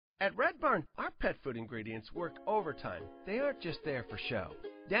At Red Barn, our pet food ingredients work overtime. They aren't just there for show.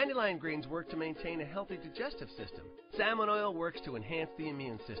 Dandelion greens work to maintain a healthy digestive system. Salmon oil works to enhance the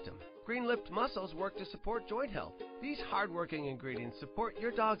immune system. Green-lipped mussels work to support joint health. These hard-working ingredients support your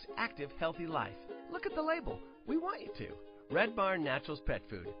dog's active, healthy life. Look at the label. We want you to. Red Barn Naturals Pet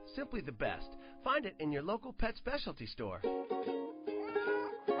Food. Simply the best. Find it in your local pet specialty store.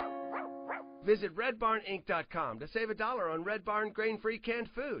 Visit RedBarnInc.com to save $1 on Red Barn grain-free canned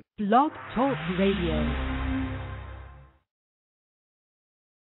food. Blog Talk Radio.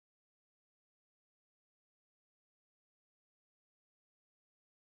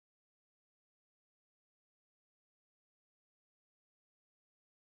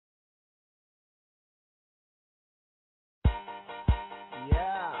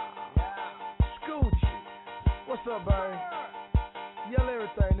 What's up, baby? Yell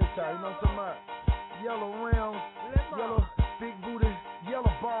everything this time, you know what I'm talking about? Yellow rims, yellow big booty,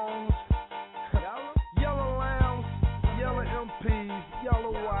 yellow bones, yellow lambs, yellow MPs,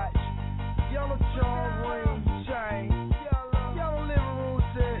 yellow watch, yellow charm ring, chain, yellow living room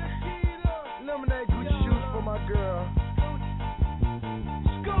set, lemonade Gucci shoes for my girl.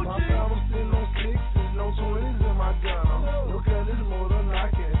 My I'm sitting on sixes, no 20s in my gun. Look at this motor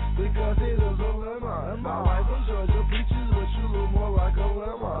knocking, because it is a lemon. My wife in Georgia peaches, but you look more like a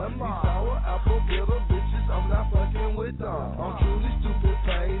lemon. These sour apple bitter bitches, I'm not fucking with them. I'm truly stupid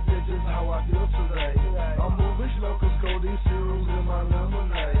paid, that's just how I feel today. I'm moving slow, cause golden cereals in my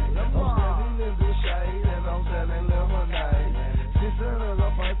lemonade. I'm standing in the shade, and I'm selling lemonade. $600 a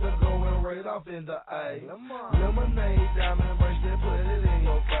pint to going right off in the A. Lemonade, diamond bracelet, put it in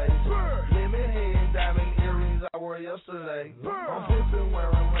your face. Lemon head, diamond earrings I wore yesterday. I'm pimping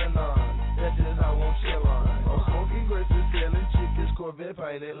wearing Renan, that's just how I'm chillin'. I'm smoking grapes and selling chickens, Corvette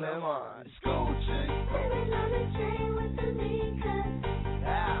painted lemon. School chick. Living on the train with the Mika.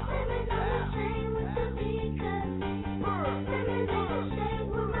 Living on the train with the Mika. Living in the shade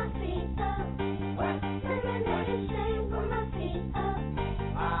with my feet up. Living in the shade with my feet up.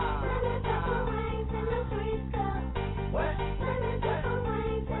 Living different ways in the streets cup. Living different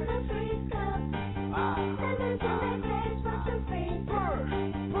ways in the streets cup. Living to the page for some free stuff.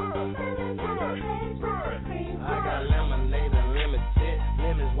 Living to the page for some free stuff. I got lemonade and limited.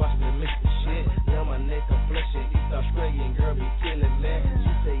 Lemons watch me mix the shit. Lemonade complexion, East Australian girl be killing me.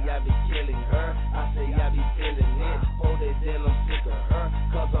 She say I be killing her, I say I be feeling it. Oh, they then I'm sick of her,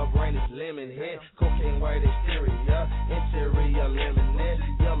 cause her brain is lemon head. Cocaine white exterior, interior lemonade.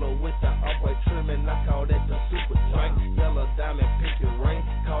 Yellow with the upright trimming, I call that the super drink. Yellow diamond pinky ring,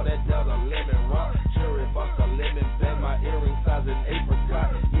 call that Delta lemon rock. Cherry vodka lemon bag, my earring size an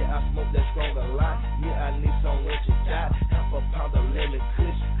apricot. Yeah, I smoke that stronger lot, yeah, I need some what you got. Half a pound of lemon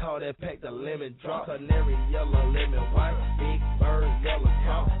kush, call that pack the lemon drop. Canary yellow, lemon white, big bird, yellow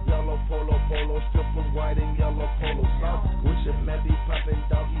top. Yellow polo, strippers white and yellow polo soft. With your man be poppin'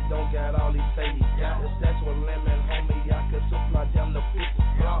 dog, he don't got all he say he got. That's what lemon, homie, I can supply down the 50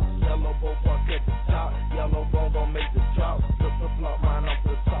 block. Yellow bow park at the top, yellow bone gon' make the drop. Flip the flop mine off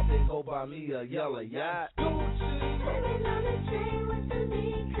the top, then go buy me a yellow yacht. Living on the train with the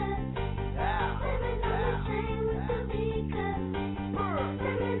Mika. Living on the train with the Mika.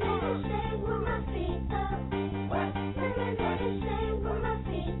 Living in the shade with my feet up. Living in the shade with my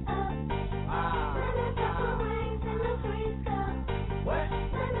feet up. Living different ways in the streets cup. Living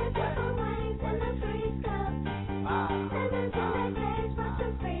different ways in the streets cup. Living to the page for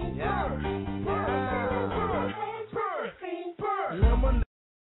some free stuff. Living to the page for some free stuff.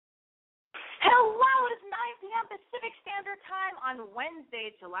 Hello, it is 9 p.m. Pacific Standard Time on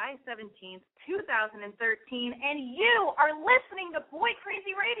Wednesday, July 17th, 2013, and you are listening to Boy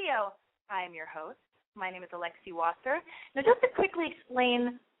Crazy Radio. I am your host. My name is Alexi Wasser. Now, just to quickly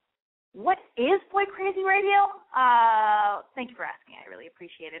explain what is Boy Crazy Radio, thank you for asking. I really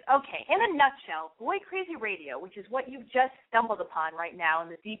appreciate it. Okay, in a nutshell, Boy Crazy Radio, which is what you've just stumbled upon right now in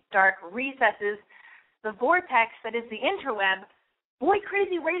the deep, dark recesses, the vortex that is the interweb, Boy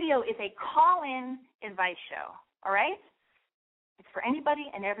Crazy Radio is a call-in advice show, all right? It's for anybody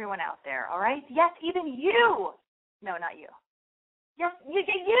and everyone out there, all right? Yes, even you. No, not you. Yes,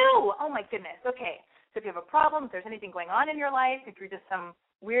 you. Oh, my goodness. Okay, so if you have a problem, if there's anything going on in your life, if you're just some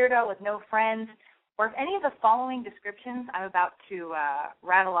weirdo with no friends, or if any of the following descriptions I'm about to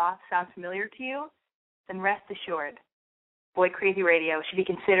rattle off sound familiar to you, then rest assured, Boy Crazy Radio should be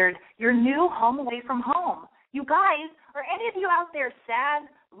considered your new home away from home. You guys, are any of you out there sad,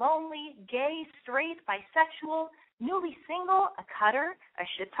 lonely, gay, straight, bisexual, newly single, a cutter, a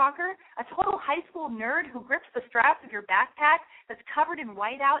shit talker, a total high school nerd who grips the straps of your backpack that's covered in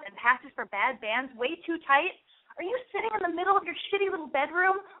whiteout and passes for bad bands way too tight? Are you sitting in the middle of your shitty little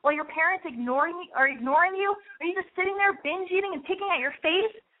bedroom while your parents ignoring you? Are you just sitting there binge eating and picking at your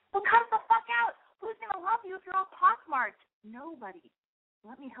face? Well, cut the fuck out. Who's going to love you if you're all pockmarked? Nobody.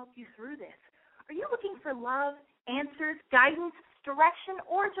 Let me help you through this. Are you looking for love, answers, guidance, direction,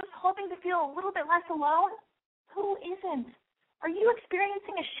 or just hoping to feel a little bit less alone? Who isn't? Are you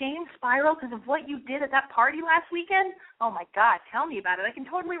experiencing a shame spiral because of what you did at that party last weekend? Oh, my God, tell me about it. I can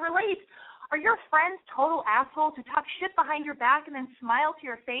totally relate. Are your friends total assholes who talk shit behind your back and then smile to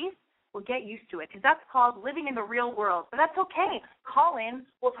your face? Well, get used to it, because that's called living in the real world. But that's okay. Call in.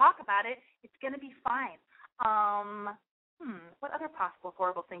 We'll talk about it. It's going to be fine. What other possible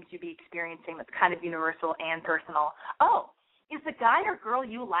horrible things you'd be experiencing that's kind of universal and personal? Oh, is the guy or girl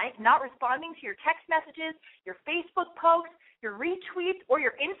you like not responding to your text messages, your Facebook posts, your retweets, or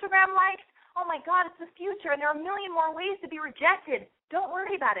your Instagram likes? Oh, my God, it's the future, and there are a million more ways to be rejected. Don't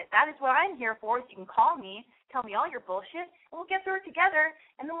worry about it. That is what I'm here for. So you can call me, tell me all your bullshit, and we'll get through it together,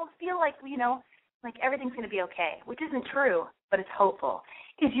 and then we'll feel like, like everything's going to be okay, which isn't true, but it's hopeful.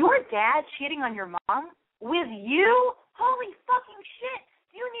 Is your dad cheating on your mom with you? Holy fucking shit.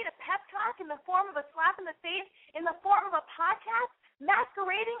 Do you need a pep talk in the form of a slap in the face, in the form of a podcast,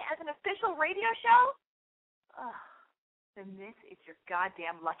 masquerading as an official radio show? Then this is your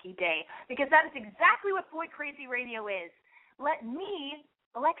goddamn lucky day, because that is exactly what Boy Crazy Radio is. Let me,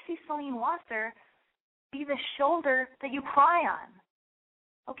 Alexi Celine Wasser, be the shoulder that you cry on,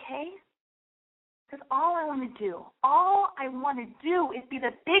 okay? Because all I want to do is be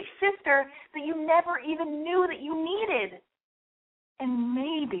the big sister that you never even knew that you needed. And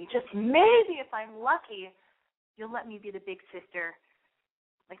maybe, just maybe, if I'm lucky, you'll let me be the big sister,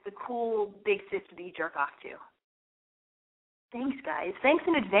 like the cool big sister that you jerk off to. Thanks, guys. Thanks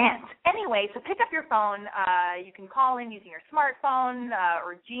in advance. Anyway, so pick up your phone. You can call in using your smartphone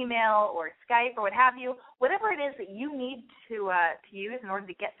or Gmail or Skype or what have you, whatever it is that you need to use in order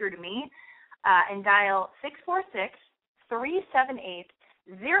to get through to me, and dial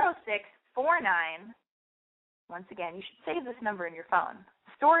 646-378-0649. Once again, you should save this number in your phone.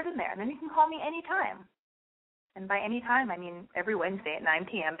 Store it in there, and then you can call me anytime. And by any time, I mean every Wednesday at 9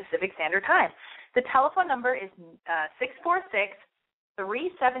 p.m. Pacific Standard Time. The telephone number is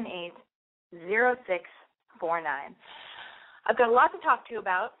 646-378-0649. I've got a lot to talk to you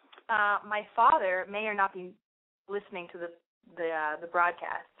about. My father may or not be listening to the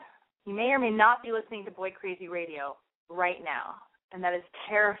broadcast. He may or may not be listening to Boy Crazy Radio right now, and that is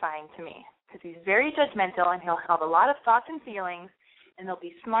terrifying to me because he's very judgmental, and he'll have a lot of thoughts and feelings, and they'll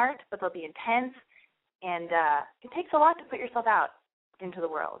be smart, but they'll be intense. And it takes a lot to put yourself out into the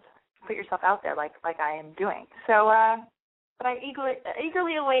world, put yourself out there like I am doing. So, but I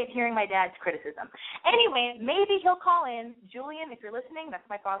eagerly await hearing my dad's criticism. Anyway, maybe he'll call in. Julian, if you're listening, that's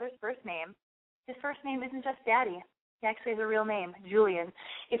my father's first name. His first name isn't just Daddy. He actually has a real name, Julian.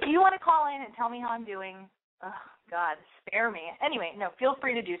 If you want to call in and tell me how I'm doing, oh, God, spare me. Anyway, no, feel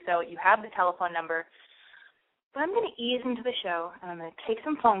free to do so. You have the telephone number. But I'm going to ease into the show, and I'm going to take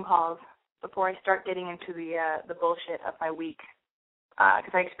some phone calls before I start getting into the bullshit of my week.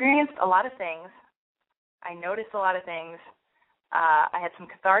 Because I experienced a lot of things. I noticed a lot of things. I had some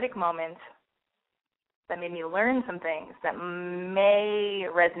cathartic moments that made me learn some things that may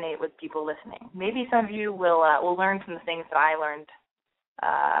resonate with people listening. Maybe some of you will learn from the things that I learned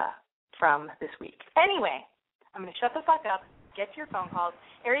from this week. Anyway, I'm going to shut the fuck up, get to your phone calls.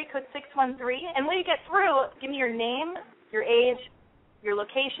 Area code 613, and when you get through, give me your name, your age, your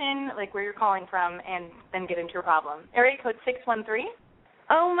location, like where you're calling from, and then get into your problem. Area code 613.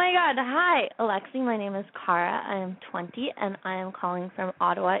 Oh, my God. Hi, Alexi. My name is Cara. I am 20, and I am calling from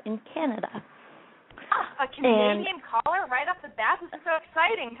Ottawa in Canada. A Canadian caller right off the bat? This is so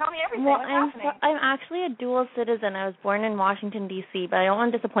exciting. Tell me everything. Well, What's happening? I'm actually a dual citizen. I was born in Washington, D.C., but I don't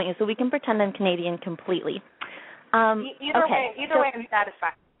want to disappoint you, so we can pretend I'm Canadian completely. Either way, I'm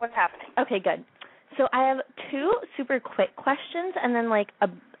satisfied. What's happening? Okay, good. So I have two super quick questions and then like a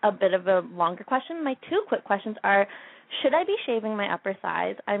bit of a longer question. My two quick questions are, should I be shaving my upper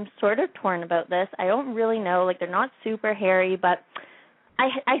thighs? I'm sort of torn about this. I don't really know. Like, they're not super hairy, but I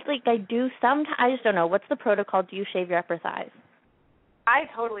do sometimes. I just don't know. What's the protocol? Do you shave your upper thighs? I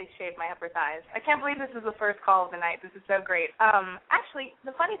totally shave my upper thighs. I can't believe this is the first call of the night. This is so great. Actually,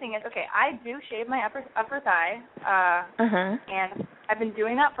 the funny thing is, okay, I do shave my upper thigh, and I've been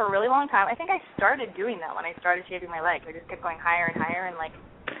doing that for a really long time. I think I started doing that when I started shaving my legs. I just kept going higher and higher, and that's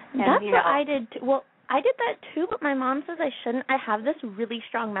what I did. Well, I did that too, but my mom says I shouldn't. I have this really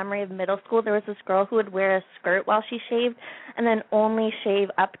strong memory of middle school. There was this girl who would wear a skirt while she shaved, and then only shave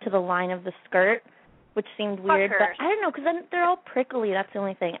up to the line of the skirt, which seemed weird, but I don't know, because then they're all prickly. That's the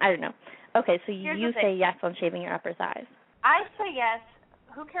only thing. I don't know. Okay, so Here's you the thing. say yes on shaving your upper thighs. I say yes.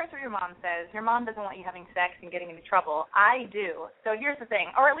 Who cares what your mom says? Your mom doesn't want you having sex and getting into trouble. I do. So here's the thing.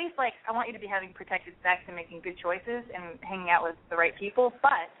 Or at least, like, I want you to be having protected sex and making good choices and hanging out with the right people.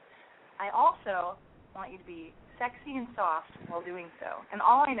 But I also want you to be sexy and soft while doing so. And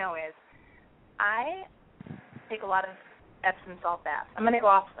all I know is I take a lot of Epsom salt baths. I'm going to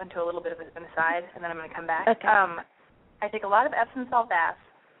go off into a little bit of an aside, and then I'm going to come back. Okay. I take a lot of Epsom salt baths,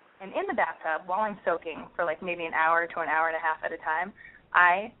 and in the bathtub, while I'm soaking for like maybe an hour to an hour and a half at a time,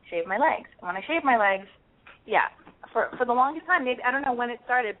 I shave my legs. And when I shave my legs, for the longest time, maybe I don't know when it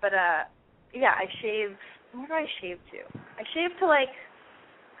started, but I shave. Where do I shave to? I shave to like,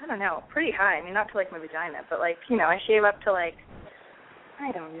 I don't know, pretty high. I mean, not to like my vagina, but like, I shave up to like,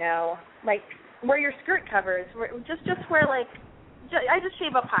 I don't know, like where your skirt covers, just where like, I just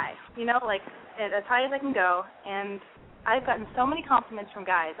shave up high, like as high as I can go. And I've gotten so many compliments from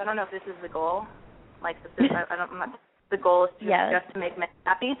guys. I don't know if this is the goal. Like, the goal is just to make men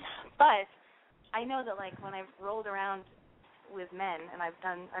happy. But I know that, like, when I've rolled around with men, and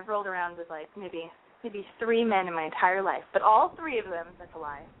I've rolled around with, like, maybe 3 men in my entire life. But all 3 of them, that's a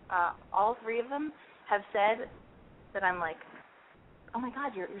lie, all 3 of them have said that I'm like, oh, my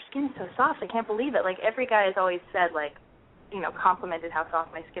God, your skin is so soft. I can't believe it. Like, every guy has always said, like, complimented how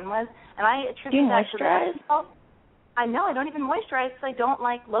soft my skin was. And I attribute that to that. I know, I don't even moisturize because I don't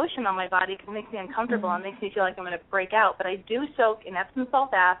like lotion on my body because it makes me uncomfortable and makes me feel like I'm going to break out. But I do soak in Epsom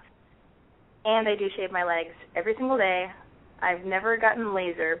salt baths, and I do shave my legs every single day. I've never gotten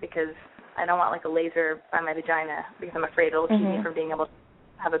laser because I don't want, like, a laser by my vagina because I'm afraid it'll keep me from being able to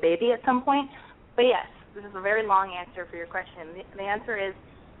have a baby at some point. But, yes, this is a very long answer for your question. The answer is,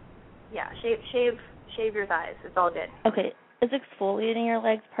 shave your thighs. It's all good. Okay. Is exfoliating your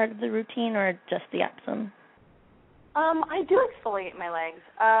legs part of the routine or just the Epsom? I do exfoliate my legs.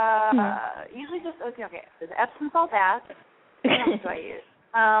 Usually just, okay, there's Epsom salt bath. What else do I use?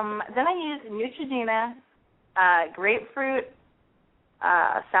 Then I use Neutrogena, grapefruit,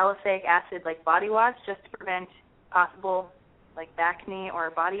 salicylic acid, like body wash, just to prevent possible, like, acne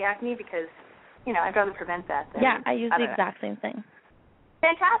or body acne because, I'd rather prevent that than, I use the exact same thing.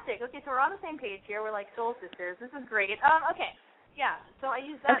 Fantastic. Okay, so we're on the same page here. We're like soul sisters. This is great. Okay. Yeah, so I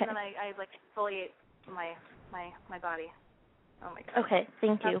use that, and then I like exfoliate my body. Oh my God. Okay,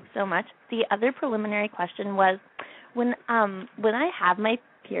 thank you so much. The other preliminary question was when I have my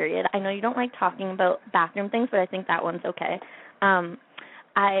period, I know you don't like talking about bathroom things, but I think that one's okay. And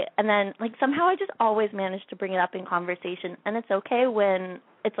then like somehow I just always manage to bring it up in conversation, and it's okay when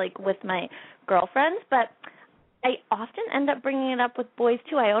it's like with my girlfriends, but I often end up bringing it up with boys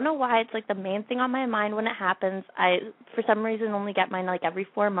too. I don't know why. It's like the main thing on my mind when it happens. I, for some reason, only get mine like every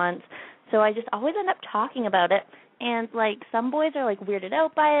 4 months. So I just always end up talking about it. And like some boys are like weirded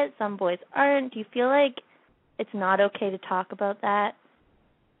out by it. Some boys aren't. Do you feel like it's not okay to talk about that?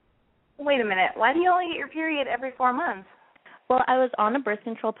 Wait a minute. Why do you only get your period every 4 months? Well, I was on a birth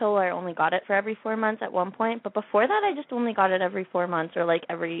control pill where I only got it for every 4 months at one point. But before that, I just only got it every 4 months or like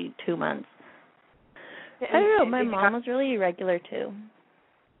every 2 months. I don't know. My mom was really irregular, too.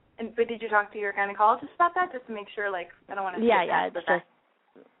 But did you talk to your gynecologist about that, just to make sure, like, I don't want to...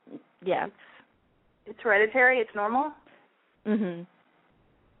 It's hereditary? It's normal? Mhm.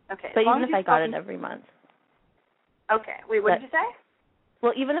 Okay. But even if I got it every month. Okay. Wait, what did you say?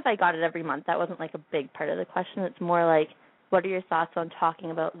 Well, even if I got it every month, that wasn't, like, a big part of the question. It's more like, what are your thoughts on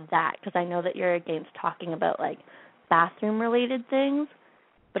talking about that? Because I know that you're against talking about, like, bathroom-related things.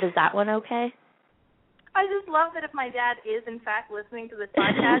 But is that one okay? I just love that if my dad is, in fact, listening to this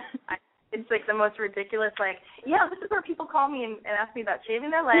podcast, it's, like, the most ridiculous, like, this is where people call me and ask me about shaving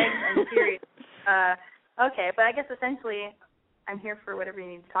their legs and periods. Okay, but I guess essentially I'm here for whatever you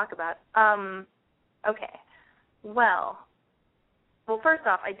need to talk about. Okay. Well, first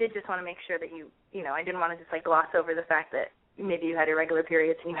off, I did just want to make sure that I didn't want to just, like, gloss over the fact that maybe you had irregular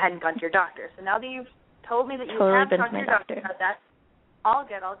periods and you hadn't gone to your doctor. So now that you've told me that you have talked to your doctor about that, all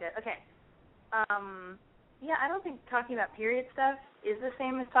good. Okay. I don't think talking about period stuff is the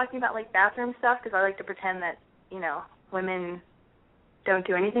same as talking about, like, bathroom stuff, because I like to pretend that, women don't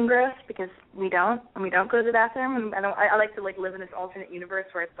do anything gross, because we don't, and we don't go to the bathroom, and I like to, like, live in this alternate universe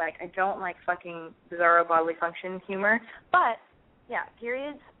where it's like, I don't like fucking bizarro bodily function humor, but,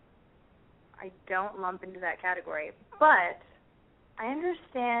 periods, I don't lump into that category, but I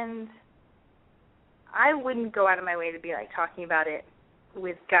understand, I wouldn't go out of my way to be, like, talking about it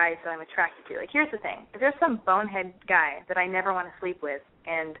with guys that I'm attracted to. Like, here's the thing. If there's some bonehead guy that I never want to sleep with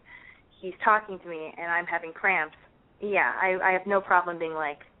and he's talking to me and I'm having cramps, I have no problem being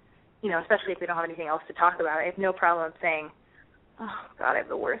like, especially if we don't have anything else to talk about, I have no problem saying, oh God, I have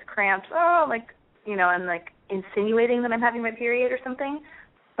the worst cramps. Oh, like, you know, and like insinuating that I'm having my period or something.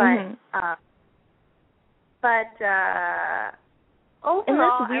 But overall, in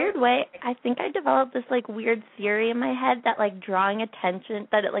this weird way, I think I developed this like weird theory in my head that like draws attention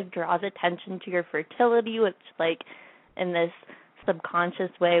to your fertility, which like in this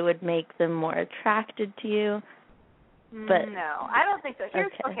subconscious way would make them more attracted to you. But no, I don't think so.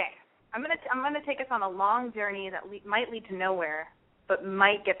 Here's okay. I'm gonna take us on a long journey that might lead to nowhere, but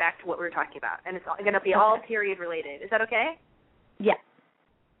might get back to what we were talking about, and it's going to be all period related. Is that okay? Yeah.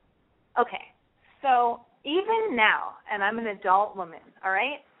 Okay. So even now, and I'm an adult woman, all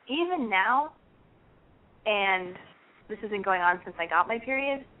right? Even now, and this has been going on since I got my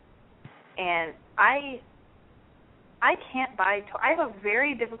period, and I can't buy. I have a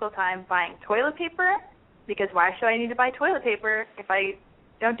very difficult time buying toilet paper because why should I need to buy toilet paper if I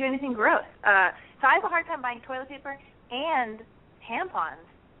don't do anything gross? So I have a hard time buying toilet paper and tampons.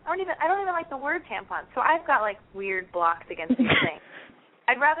 I don't even like the word tampons. So I've got like weird blocks against these things.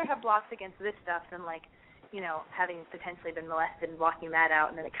 I'd rather have blocks against this stuff than like, you know, having potentially been molested and blocking that out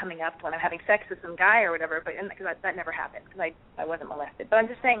and then it coming up when I'm having sex with some guy or whatever. But because that never happened because I wasn't molested. But I'm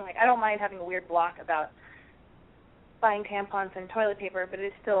just saying, like, I don't mind having a weird block about buying tampons and toilet paper, but it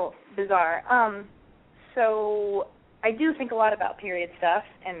is still bizarre. So I do think a lot about period stuff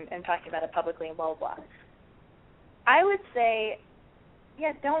and talking about it publicly and blah, blah, blah. I would say,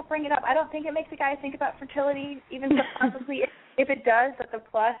 yeah, don't bring it up. I don't think it makes a guy think about fertility, even subconsciously. If it does, that's a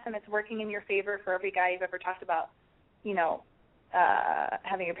plus, and it's working in your favor for every guy you've ever talked about, you know,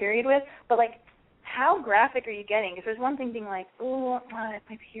 having a period with. But, like, how graphic are you getting? Because there's one thing being like, oh,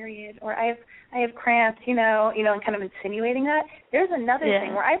 my period, or I have cramps, you know, and kind of insinuating that. There's another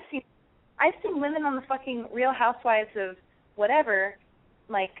thing where I've seen women on the fucking Real Housewives of whatever,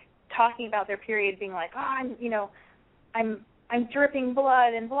 like, talking about their period, being like, oh, I'm dripping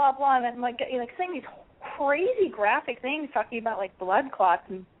blood and blah blah, and I'm like saying these crazy graphic things, talking about like blood clots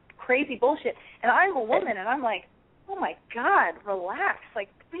and crazy bullshit. And I'm a woman, and I'm like, oh my God, relax, like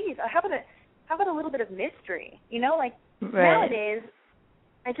please, how about a little bit of mystery, you know? Like nowadays,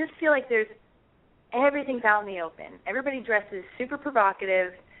 I just feel like everything's out in the open. Everybody dresses super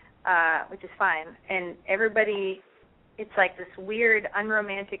provocative. Which is fine, and everybody, it's like this weird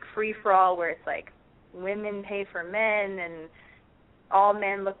unromantic free-for-all where it's like women pay for men and all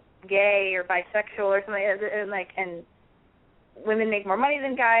men look gay or bisexual or something, and women make more money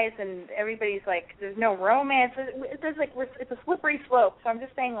than guys, and everybody's like, there's no romance. It's a slippery slope. So I'm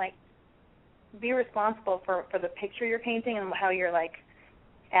just saying, like, be responsible for the picture you're painting and how you're like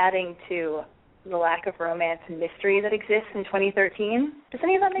adding to the lack of romance and mystery that exists in 2013. Does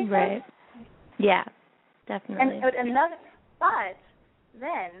any of that make sense? Yeah, definitely. But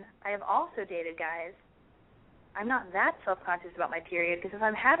then I have also dated guys. I'm not that self-conscious about my period because if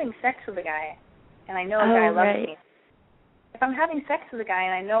I'm having sex with a guy and I know a guy loves me, if I'm having sex with a guy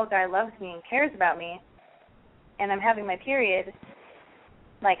and I know a guy loves me and cares about me and I'm having my period,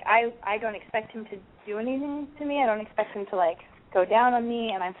 like I don't expect him to do anything to me. I don't expect him to like go down on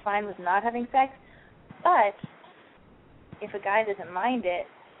me, and I'm fine with not having sex. But if a guy doesn't mind it,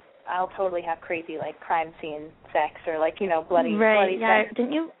 I'll totally have crazy like crime scene sex or like, you know, bloody sex.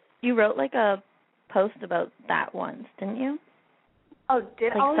 Didn't you wrote like a post about that once, didn't you? Oh,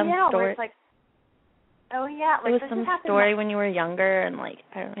 did like some yeah, story. Where it's like, oh yeah, like it was some story when you were younger and like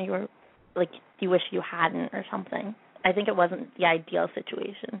I don't know, you were like you wish you hadn't or something. I think it wasn't the ideal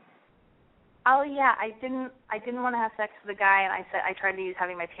situation. Oh yeah, I didn't want to have sex with a guy, and I tried to use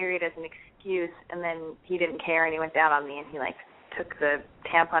having my period as an excuse, and then he didn't care, and he went down on me, and he like took the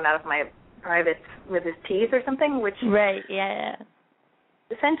tampon out of my privates with his teeth or something, which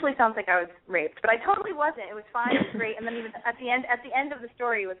essentially sounds like I was raped, but I totally wasn't. It was fine, it was great, and then even at the end of the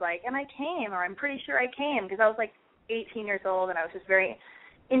story, it was like, and I came, or I'm pretty sure I came, because I was like 18 years old, and I was just very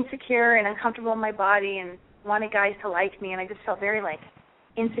insecure and uncomfortable in my body, and wanted guys to like me, and I just felt very like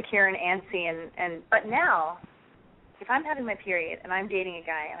insecure and antsy, and but now, if I'm having my period and I'm dating a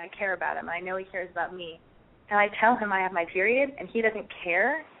guy and I care about him and I know he cares about me, and I tell him I have my period and he doesn't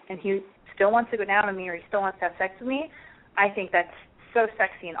care and he still wants to go down on me or he still wants to have sex with me, I think that's so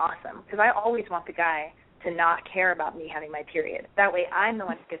sexy and awesome, because I always want the guy to not care about me having my period. That way I'm the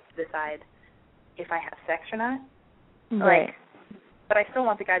one who gets to decide if I have sex or not. Right. But I still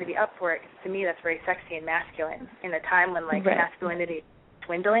want the guy to be up for it, because to me that's very sexy and masculine in a time when like masculinity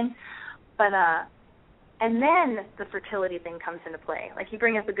dwindling. But and then the fertility thing comes into play. Like you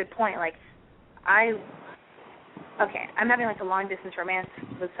bring up a good point. Like I'm having like a long distance romance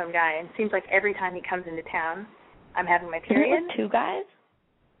with some guy, and it seems like every time he comes into town I'm having my period. With two guys?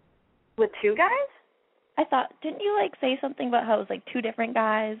 With two guys? I thought, didn't you, like, say something about how it was, like, 2 different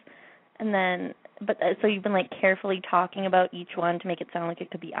guys? And then, so you've been, like, carefully talking about each one to make it sound like it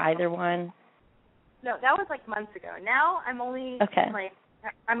could be either one? No, that was, like, months ago. Now I'm only, like,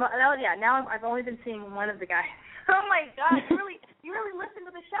 now I've only been seeing one of the guys. Oh, my God, you really listen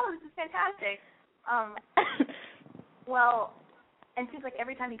to the show. This is fantastic. Well, and it seems like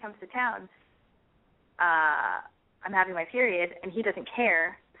every time he comes to town, I'm having my period, and he doesn't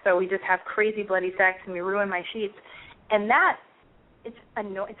care. So we just have crazy bloody sex, and we ruin my sheets. And that, it's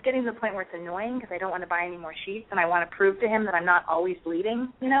getting to the point where it's annoying because I don't want to buy any more sheets, and I want to prove to him that I'm not always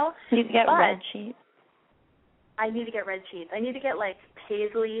bleeding, you know? You need to get red sheets. I need to get red sheets. I need to get, like,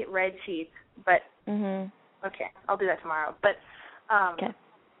 paisley red sheets. But, okay, I'll do that tomorrow. But, okay.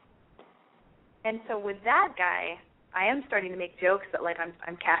 And so with that guy, I am starting to make jokes that, like,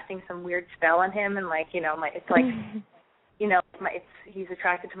 I'm casting some weird spell on him, and, like, you know, it's like, you know, he's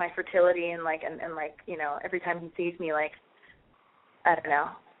attracted to my fertility, and, like, and like, you know, every time he sees me, like, I don't know,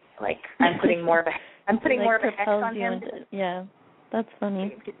 like, I'm putting more of a hex on him. Yeah, that's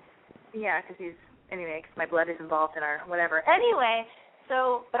funny. Yeah, because because my blood is involved in our whatever. Anyway,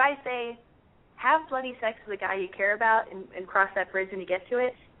 so, but I say, have bloody sex with the guy you care about, and cross that bridge when you get to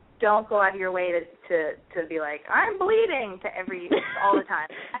it. Don't go out of your way to be like, I'm bleeding all the time.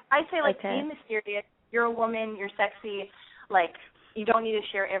 I say, like, be mysterious. You're a woman. You're sexy. Like, you don't need to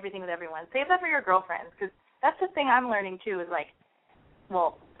share everything with everyone. Save that for your girlfriends, because that's the thing I'm learning, too, is, like,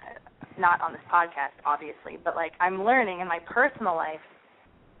 well, not on this podcast, obviously, but, like, I'm learning in my personal life,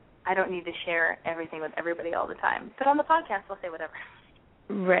 I don't need to share everything with everybody all the time. But on the podcast, I'll say whatever.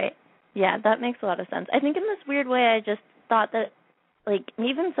 Right. Yeah, that makes a lot of sense. I think in this weird way, I just thought that, like,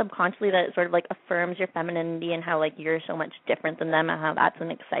 even subconsciously, that it sort of, like, affirms your femininity and how, like, you're so much different than them, and how that's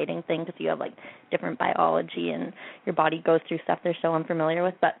an exciting thing because you have, like, different biology and your body goes through stuff they're so unfamiliar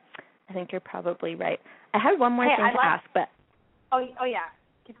with. But I think you're probably right. I had one more thing to ask, but... Oh, yeah.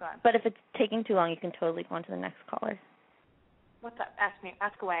 Keep going. But if it's taking too long, you can totally go on to the next caller. What's up?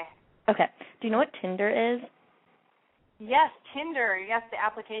 Ask away. Okay. Do you know what Tinder is? Yes, Tinder. Yes, the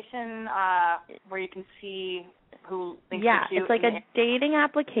application where you can see who thinks you're cute. It's like a dating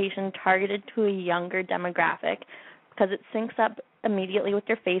application targeted to a younger demographic because it syncs up immediately with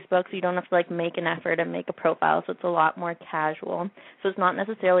your Facebook, so you don't have to, like, make an effort and make a profile, so it's a lot more casual. So it's not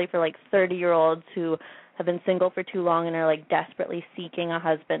necessarily for, like, 30-year-olds who have been single for too long and are, like, desperately seeking a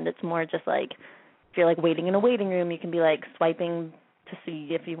husband. It's more just, like, if you're, like, waiting in a waiting room, you can be, like, swiping to see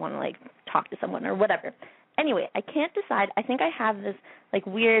if you want to, like, talk to someone or whatever. Anyway, I can't decide. I think I have this, like,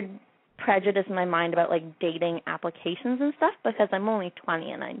 weird prejudice in my mind about, like, dating applications and stuff because I'm only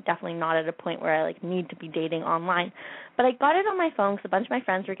 20 and I'm definitely not at a point where I, like, need to be dating online. But I got it on my phone because a bunch of my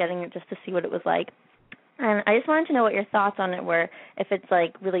friends were getting it just to see what it was like. And I just wanted to know what your thoughts on it were, if it's,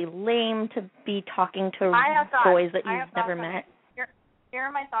 like, really lame to be talking to boys that you've never met. Here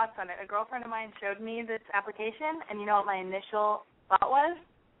are my thoughts on it. A girlfriend of mine showed me this application, and you know what my initial thought was?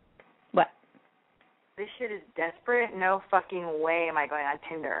 What? This shit is desperate. No fucking way am I going on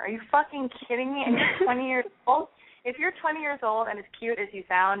Tinder. Are you fucking kidding me? And you're 20 years old? If you're 20 years old and as cute as you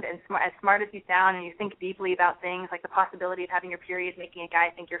sound and as smart as you sound and you think deeply about things like the possibility of having your period making a guy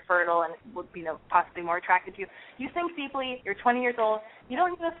think you're fertile and would, you know, possibly more attracted to you, you think deeply, you're 20 years old, you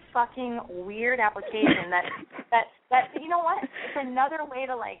don't need a fucking weird application that you know what? It's another way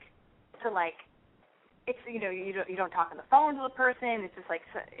to it's, you know, you don't talk on the phone to the person. It's just like,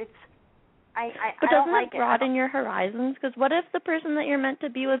 it's, But doesn't it broaden your horizons? Because what if the person that you're meant to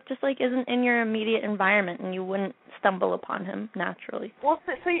be with just, like, isn't in your immediate environment and you wouldn't stumble upon him naturally? Well,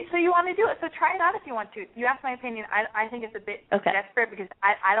 so you want to do it. So try it out if you want to. You asked my opinion. I think it's a bit desperate because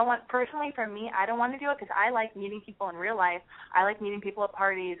I don't want, personally for me, I don't want to do it because I like meeting people in real life. I like meeting people at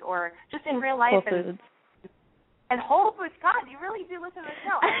parties or just in real life. Whole Foods. And Whole Foods, God, you really do listen to the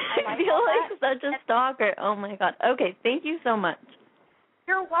show. I feel like such a stalker. Oh, my God. Okay, thank you so much.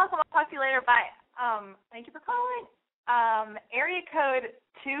 You're welcome. I'll talk to you later. Bye. Thank you for calling. Area code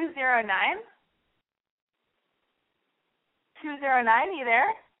 209. 209, you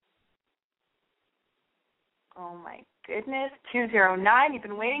there? Oh, my goodness. 209. You've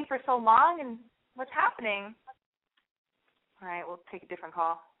been waiting for so long, and what's happening? All right, we'll take a different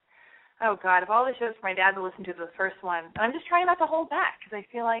call. Oh, God, of all the shows for my dad to listen to, the first one. And I'm just trying not to hold back because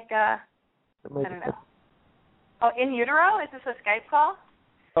I feel like, I don't know. Oh, In Utero? Is this a Skype call?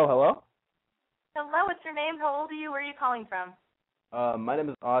 Oh, hello? Hello, what's your name? How old are you? Where are you calling from? My name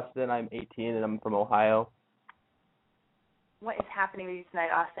is Austin. I'm 18, and I'm from Ohio. What is happening with you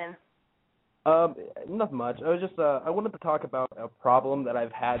tonight, Austin? Not much. I was just, I wanted to talk about a problem that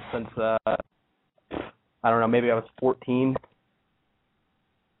I've had since, I don't know, maybe I was 14.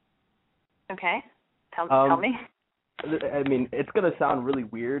 Okay. Tell me. I mean, it's going to sound really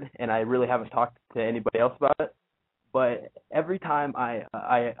weird, and I really haven't talked to anybody else about it, but every time I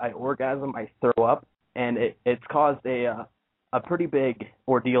orgasm, I throw up, and it's caused a pretty big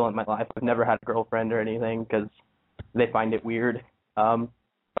ordeal in my life. I've never had a girlfriend or anything because they find it weird. I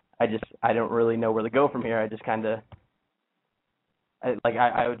don't really know where to go from here. I just kind of,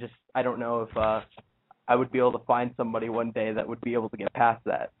 I don't know if I would be able to find somebody one day that would be able to get past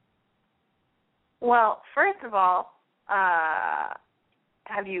that. Well, first of all,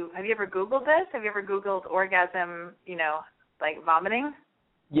 have you ever Googled this? Have you ever Googled orgasm, like vomiting?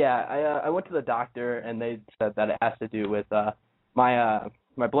 Yeah, I went to the doctor and they said that it has to do with my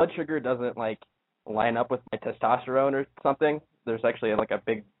blood sugar doesn't like line up with my testosterone or something. There's actually like a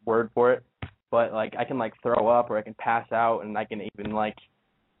big word for it, but like I can like throw up or I can pass out and I can even like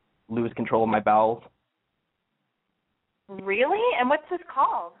lose control of my bowels. Really? And what's this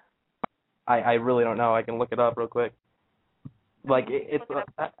called? I really don't know. I can look it up real quick. Like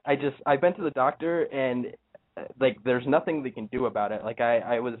I've been to the doctor and like there's nothing they can do about it. Like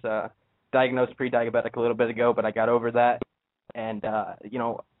I was diagnosed pre-diabetic a little bit ago, but I got over that, and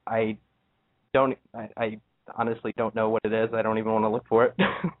I honestly don't know what it is. I don't even want to look for it.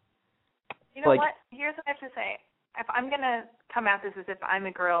 You know what? Here's what I have to say. If I'm gonna come at this as if I'm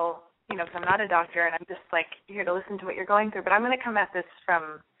a girl, because I'm not a doctor and I'm just like here to listen to what you're going through, but I'm gonna come at this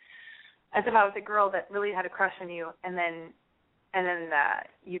from as if I was a girl that really had a crush on you, and then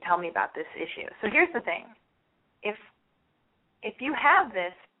you tell me about this issue. So here's the thing: if you have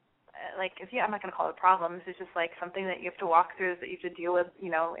this, I'm not going to call it problems. It's just like something that you have to walk through, that you have to deal with,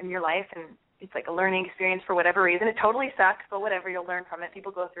 in your life, and it's like a learning experience for whatever reason. It totally sucks, but whatever, you'll learn from it.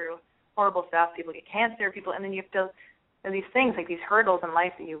 People go through horrible stuff. People get cancer. And then you have to, these things like these hurdles in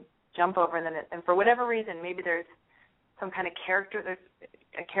life that you jump over, and for whatever reason, maybe there's some kind of there's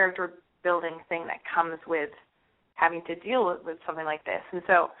a character building thing that comes with having to deal with something like this. And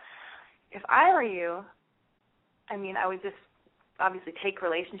so if I were you, I would just obviously take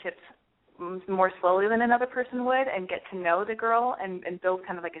relationships more slowly than another person would and get to know the girl and build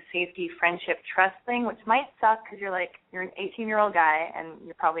kind of like a safety, friendship, trust thing, which might suck because you're an 18-year-old guy and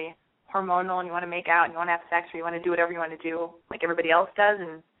you're probably hormonal and you want to make out and you want to have sex or you want to do whatever you want to do like everybody else does,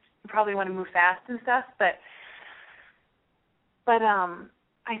 and you probably want to move fast and stuff. But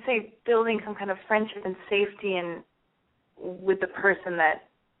I say building some kind of friendship and safety and with the person that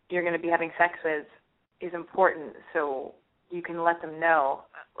you're going to be having sex with is important, so you can let them know,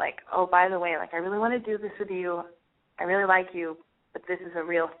 like, oh, by the way, like, I really want to do this with you. I really like you, but this is a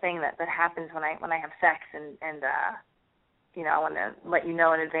real thing that happens when I have sex, and I want to let you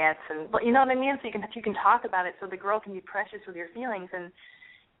know in advance, and you know what I mean. So you can talk about it, so the girl can be precious with your feelings, and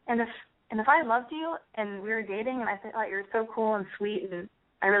if I loved you and we were dating, and I thought you were so cool and sweet, and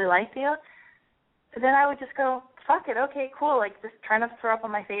I really liked you, then I would just go, fuck it, okay, cool, like just try not to throw up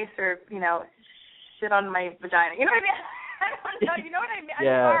on my face or, shit on my vagina. You know what I mean? I don't know, you know what I mean?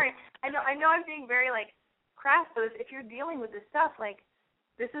 Yeah. I'm sorry. I know I'm being very, crass, but if you're dealing with this stuff,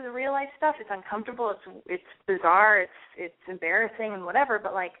 this is real life stuff. It's uncomfortable, it's bizarre, it's embarrassing and whatever,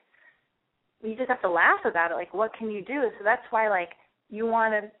 but, you just have to laugh about it. What can you do? So that's why, you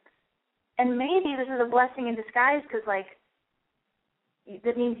want to, and maybe this is a blessing in disguise because,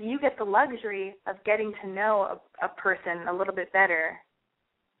 that means you get the luxury of getting to know a person a little bit better,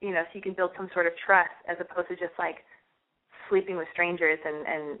 so you can build some sort of trust as opposed to just sleeping with strangers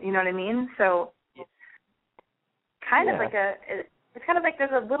and you know what I mean? So kind of it's kind of like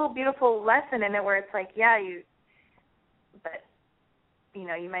there's a little beautiful lesson in it where it's but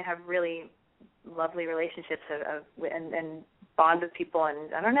you might have really lovely relationships and bond with people,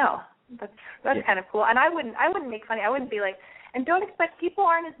 and I don't know. That's kind of cool. And I wouldn't make fun. I wouldn't be and don't expect, people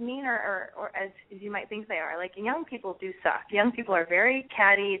aren't as mean or as you might think they are. Young people do suck. Young people are very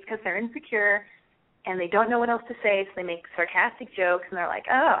catty. It's because they're insecure and they don't know what else to say, so they make sarcastic jokes and they're like,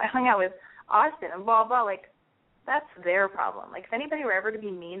 oh, I hung out with Austin and blah, blah. That's their problem. If anybody were ever to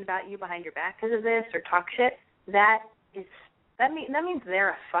be mean about you behind your back because of this or talk shit, that means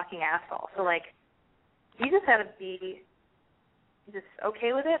they're a fucking asshole. So, you just have to be just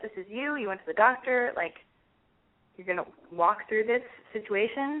okay with it. This is you. You went to the doctor. You're going to walk through this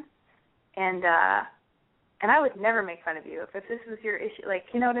situation, and I would never make fun of you. If this was your issue,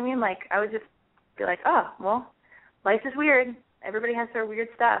 you know what I mean? I would just be oh, well, life is weird. Everybody has their weird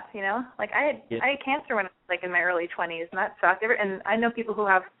stuff, I had cancer when I was, in my early 20s, and that sucked. And I know people who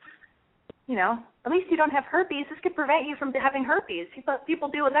have, at least you don't have herpes. This could prevent you from having herpes. People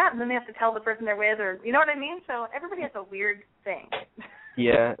deal with that, and then they have to tell the person they're with, or, you know what I mean? So everybody has a weird thing.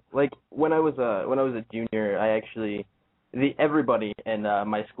 Yeah, when I was a junior, I actually everybody in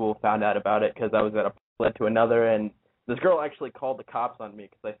my school found out about it because I was at a led to another, and this girl actually called the cops on me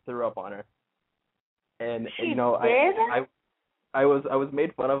because I threw up on her. And She you know, did? I was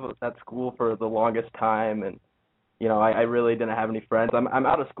made fun of at school for the longest time, and you know, I really didn't have any friends. I'm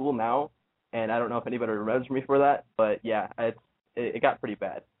out of school now, and I don't know if anybody remembers me for that, but yeah, it got pretty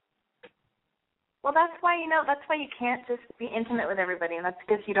bad. Well, that's why you can't just be intimate with everybody, and that's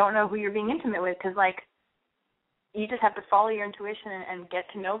because you don't know who you're being intimate with, because, like, you just have to follow your intuition and get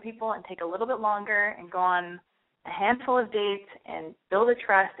to know people and take a little bit longer and go on a handful of dates and build a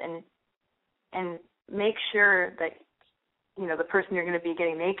trust and make sure that, you know, the person you're going to be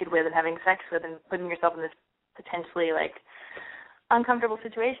getting naked with and having sex with and putting yourself in this potentially, like, uncomfortable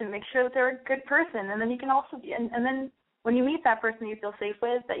situation, make sure that they're a good person. And then you can also be, and then when you meet that person you feel safe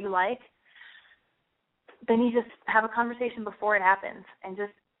with, that you like, then you just have a conversation before it happens. And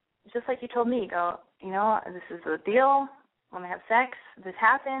just like you told me, go, you know, this is the deal. When I have sex, this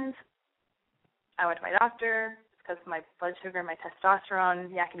happens. I went to my doctor because of my blood sugar, my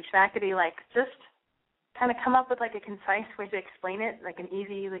testosterone, yakety schmackety. Like, just kind of come up with, like, a concise way to explain it, like an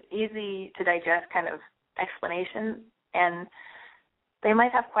easy to digest kind of explanation. And they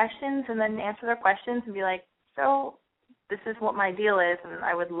might have questions, and then answer their questions and be like, so this is what my deal is, and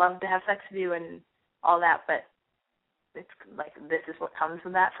I would love to have sex with you and all that, but it's like, this is what comes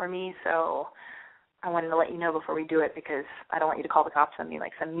with that for me, so I wanted to let you know before we do it because I don't want you to call the cops on me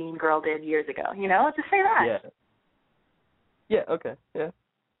like some mean girl did years ago, you know? Just say that. Yeah, okay, yeah.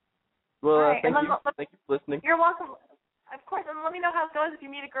 Well, right. thank you for listening. You're welcome. Of course, and let me know how it goes if you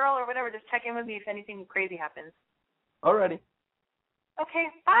meet a girl or whatever. Just check in with me if anything crazy happens. Alrighty. Okay,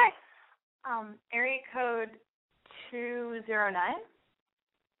 bye. Area code 209.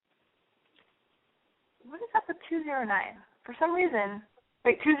 What is up with 209? For some reason.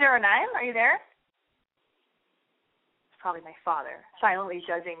 Wait, 209? Are you there? It's probably my father silently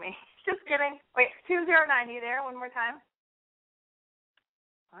judging me. Just kidding. Wait, 209, are you there? One more time.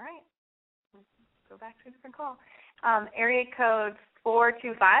 All right. Let's go back to a different call. Area code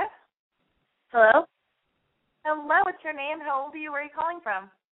 425. Hello? Hello, what's your name? How old are you? Where are you calling from?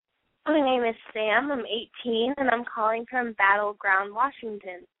 My name is Sam. I'm 18, and I'm calling from Battleground,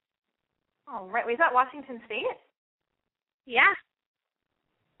 Washington. All right. Wait, is that Washington State? Yeah.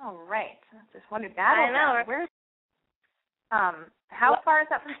 All right. Just wondered that. I know. Where's how far is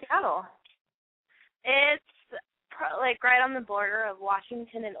that from Seattle? It's like right on the border of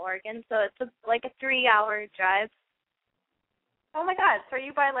Washington and Oregon, so it's like a 3-hour drive. Oh my God! So are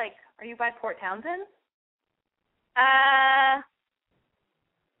you by Port Townsend?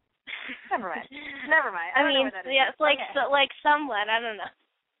 Never mind. I mean, yeah, it's like okay. Like somewhat. I don't know.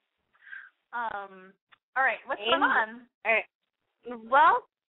 All right. What's going on? All right. Well,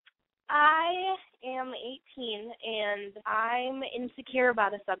 I am 18, and I'm insecure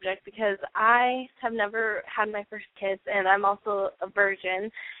about a subject because I have never had my first kiss, and I'm also a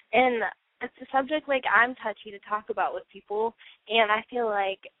virgin. And it's a subject, like, I'm touchy to talk about with people, and I feel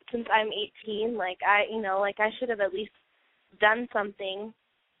like since I'm 18, like, I should have at least done something,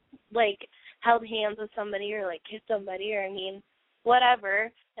 like, held hands with somebody or, like, kissed somebody or,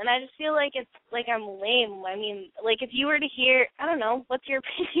 whatever. And I just feel like it's, like, I'm lame. Like, if you were to hear, I don't know, what's your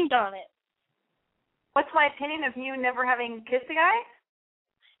opinion on it? What's my opinion of you never having kissed a guy?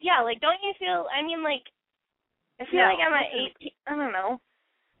 Yeah, like, don't you feel, I feel like I'm at 18, I don't know.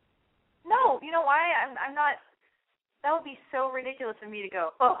 No, you know why? I'm not, that would be so ridiculous of me to go,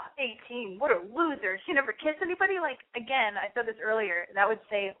 18, what a loser. She never kissed anybody? Like, again, I said this earlier, that would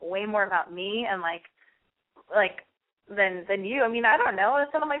say way more about me and, like, than you. I don't know.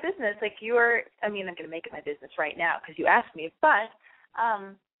 It's none of my business. Like, I'm going to make it my business right now because you asked me. But,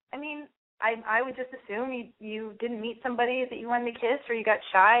 I would just assume you didn't meet somebody that you wanted to kiss, or you got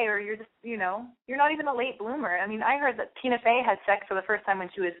shy, or you're just, you're not even a late bloomer. I heard that Tina Fey had sex for the first time when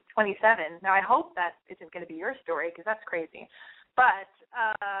she was 27. Now, I hope that isn't going to be your story because that's crazy. But,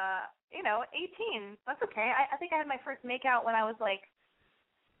 18, that's okay. I think I had my first makeout when I was like,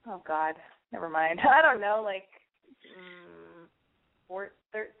 oh, God, never mind. I don't know, like,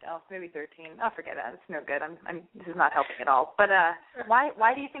 maybe 13. I'll forget that. It's no good. This is not helping at all. But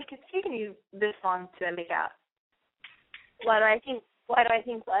why do you think it's taken you this long to make out? Why do I think what?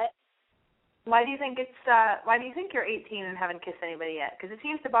 Why do you think you're 18 and haven't kissed anybody yet? Because it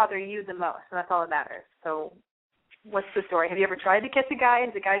seems to bother you the most, and that's all that matters. So, what's the story? Have you ever tried to kiss a guy?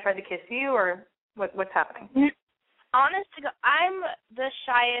 Has a guy tried to kiss you, or what's happening? Honest to God, I'm the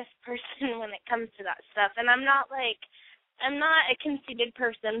shyest person when it comes to that stuff, and I'm not a conceited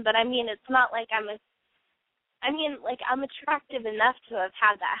person, but it's not like I'm attractive enough to have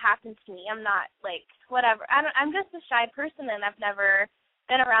had that happen to me. I'm not, like, whatever. I'm just a shy person, and I've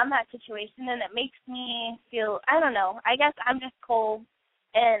been around that situation, and it makes me feel, I don't know, I guess I'm just cold,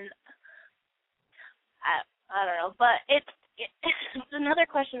 and I don't know, but it's another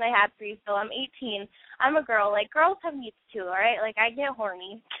question I had for you. So I'm 18. I'm a girl. Like, girls have needs too, all right? Like, I get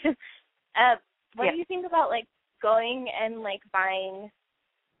horny. What do you think about, like, going and, like, buying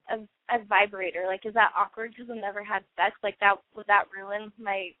a vibrator? Like, is that awkward because I've never had sex? Like, would that ruin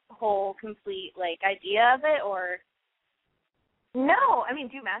my whole complete, like, idea of it, or? No. I mean,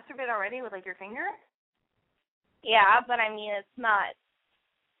 do you masturbate already with, like, your finger? Yeah, but, I mean, it's not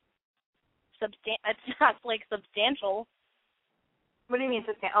like, substantial. What do you mean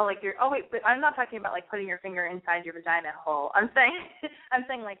substantial? Oh, like but I'm not talking about, like, putting your finger inside your vagina hole. I'm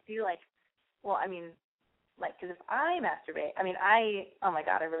saying, like, do you, like, well, I mean, like, because if I masturbate, I mean, oh, my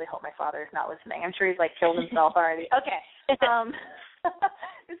God, I really hope my father is not listening. I'm sure he's, like, killed himself already. Okay.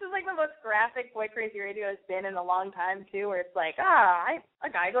 This is, like, the most graphic Boy Crazy Radio has been in a long time, too, where it's like, a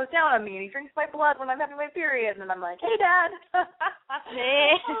guy goes down on me and he drinks my blood when I'm having my period, and then I'm like, hey, Dad. Oh,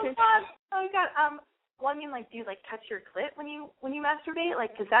 God. Oh, God. Well, I mean, like, do you, like, touch your clit when you masturbate?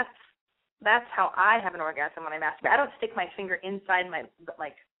 Like, because that's how I have an orgasm when I masturbate. I don't stick my finger inside my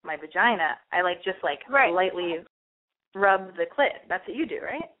vagina. I, like, just, like, lightly rub the clit. That's what you do,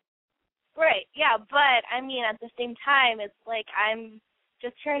 right? Right, yeah, but, I mean, at the same time, it's like I'm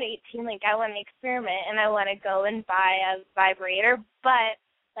just turned 18, like, I want to experiment, and I want to go and buy a vibrator, but,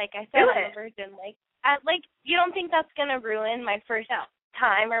 like I said, I'm a virgin. Like, you don't think that's going to ruin my first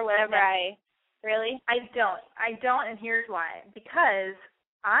time or whatever? Really? I don't, and here's why. Because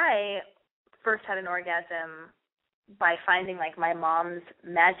I first had an orgasm by finding, like, my mom's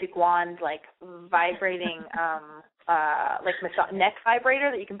magic wand, like, vibrating, like, neck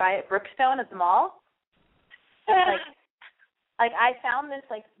vibrator that you can buy at Brookstone at the mall. Like, I found this,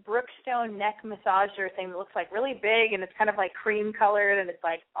 like, Brookstone neck massager thing that looks, like, really big, and it's kind of, like, cream-colored, and it's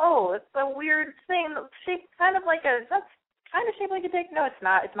like, oh, it's a weird thing that's shaped kind of like that's kind of shaped like a dick. No, it's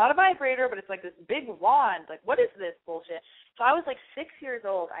not. It's not a vibrator, but it's, like, this big wand. Like, what is this bullshit? So I was, like, 6 years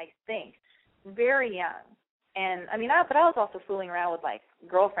old, I think, very young. And, I mean, but I was also fooling around with, like,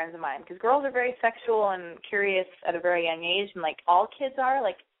 girlfriends of mine, because girls are very sexual and curious at a very young age, and, like, all kids are.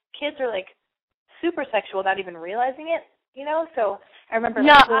 Like, kids are, like, super sexual without even realizing it, you know? So I remember,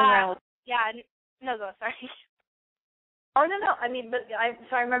 like, fooling around with... Yeah, no, sorry. Oh, no, I mean, but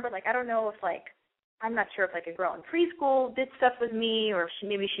so I remember, like, I don't know if, like, I'm not sure if, like, a girl in preschool did stuff with me, or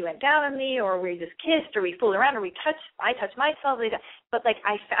maybe she went down on me, or we just kissed, or we fooled around, or I touched myself. But, like,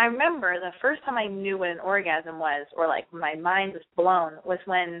 I remember the first time I knew what an orgasm was, or, like, my mind was blown, was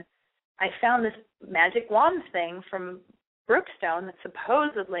when I found this magic wand thing from Brookstone that's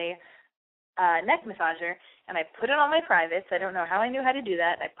supposedly a neck massager, and I put it on my privates. I don't know how I knew how to do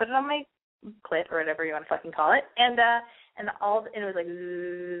that. I put it on my clit, or whatever you want to fucking call it, and it was like,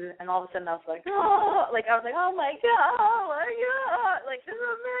 and all of a sudden I was like, oh my God, like, this is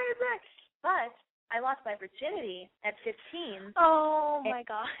amazing. But I lost my virginity at 15. Oh my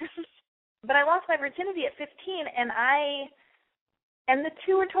God. But I lost my virginity at 15, and the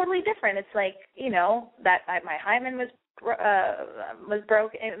two were totally different. It's like, you know, that my hymen was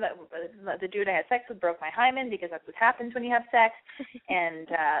broke. The dude I had sex with broke my hymen, because that's what happens when you have sex. And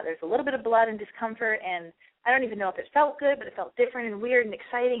there's a little bit of blood and discomfort, and I don't even know if it felt good, but it felt different and weird and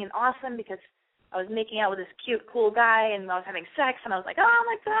exciting and awesome, because I was making out with this cute, cool guy, and I was having sex, and I was like, oh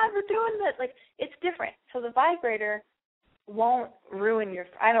my God, we're doing this. Like, it's different. So the vibrator won't ruin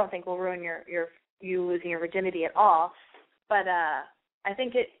I don't think will ruin you losing your virginity at all. But I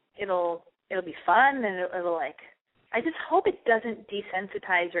think it'll be fun, and it'll, like, I just hope it doesn't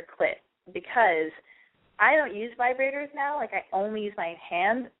desensitize your clit, because I don't use vibrators now. Like, I only use my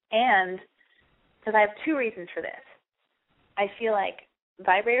hand, and because I have two reasons for this. I feel like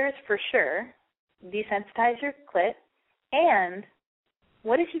vibrators, for sure, desensitize your clit, and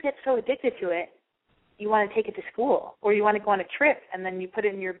what if you get so addicted to it, you want to take it to school, or you want to go on a trip, and then you put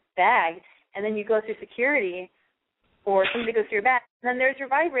it in your bag, and then you go through security, or somebody goes through your bag, and then there's your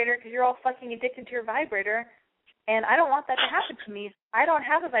vibrator, because you're all fucking addicted to your vibrator, and I don't want that to happen to me. I don't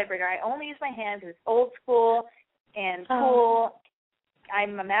have a vibrator. I only use my hands. It's old school and cool.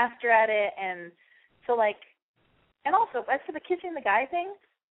 I'm a master at it, and so, like, and also, as for the kissing the guy thing,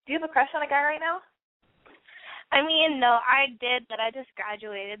 do you have a crush on a guy right now? I mean, no, I did, but I just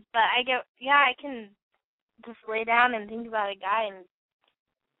graduated. But I can just lay down and think about a guy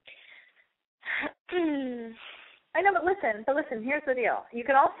and I know, but listen, here's the deal. You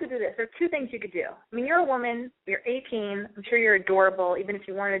can also do this. There are two things you could do. I mean, you're a woman, you're 18, I'm sure you're adorable. Even if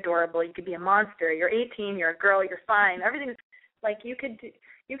you weren't adorable, you could be a monster. You're 18, you're a girl, you're fine. Everything's, like, you could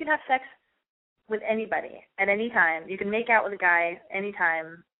have sex with anybody at any time. You can make out with a guy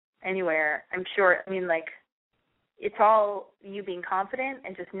anytime, anywhere. I'm sure. I mean, like, it's all you being confident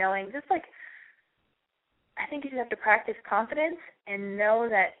and just knowing, just like, I think you just have to practice confidence and know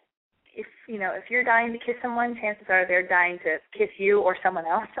that if you're dying to kiss someone, chances are they're dying to kiss you or someone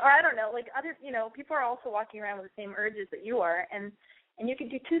else. Or I don't know, like other, people are also walking around with the same urges that you are. And you could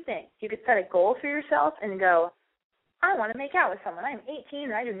do two things. You could set a goal for yourself and go, I want to make out with someone. I'm 18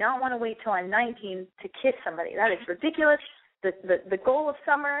 and I do not want to wait till I'm 19 to kiss somebody. That is ridiculous. The goal of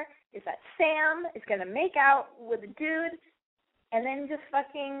summer is that Sam is going to make out with a dude and then just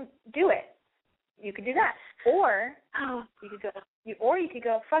fucking do it. You could do that. Or you could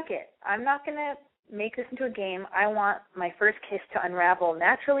go, fuck it. I'm not going to make this into a game. I want my first kiss to unravel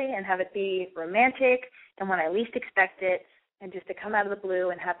naturally and have it be romantic and when I least expect it, and just to come out of the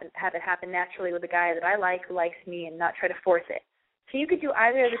blue and have it happen naturally with a guy that I like, who likes me, and not try to force it. So you could do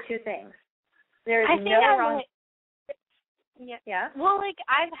either of the two things. There is no wrong. Yeah. Well, like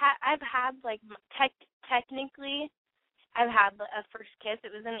I've had like technically, I've had a first kiss. It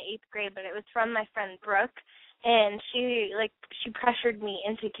was in 8th grade, but it was from my friend Brooke, and she pressured me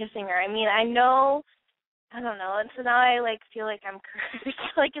into kissing her. I mean, I don't know, and so now I feel like I'm cursed.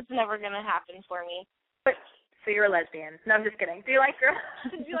 Like it's never gonna happen for me. So you're a lesbian. No, I'm just kidding. Do you like girls?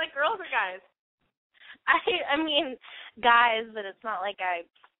 Do you like girls or guys? I mean, guys, but it's not like I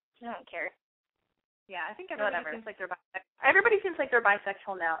don't care. Yeah, I think everybody seems like they're bisexual. Everybody seems like they're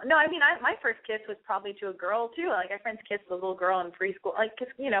bisexual now. No, I mean, my first kiss was probably to a girl, too. Like, I friends kissed a little girl in preschool. Like, cause,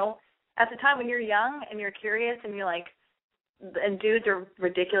 at the time when you're young and you're curious and you're like, and dudes are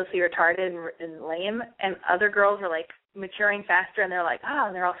ridiculously retarded and lame, and other girls are, like, maturing faster, and they're like,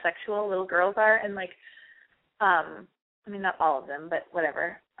 and they're all sexual, little girls are, and, like, I mean, not all of them, but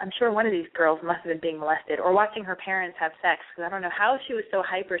whatever. I'm sure one of these girls must have been being molested or watching her parents have sex, because I don't know how she was so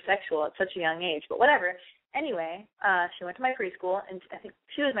hypersexual at such a young age, but whatever. Anyway, she went to my preschool, and I think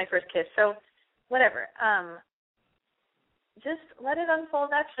she was my first kiss, so whatever. Just let it unfold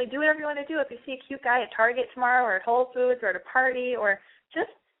naturally. Do whatever you want to do. If you see a cute guy at Target tomorrow or at Whole Foods or at a party, or just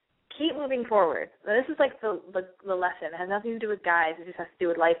keep moving forward. This is like the lesson. It has nothing to do with guys. It just has to do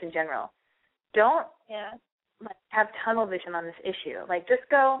with life in general. Don't have tunnel vision on this issue. Like, just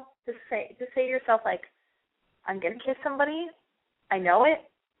say to yourself, like, I'm going to kiss somebody. I know it.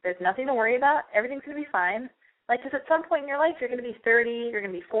 There's nothing to worry about. Everything's going to be fine. Like, because at some point in your life, you're going to be 30, you're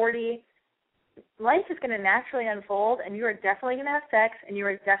going to be 40. Life is going to naturally unfold, and you are definitely going to have sex, and you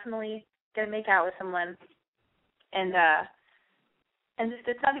are definitely going to make out with someone. And just,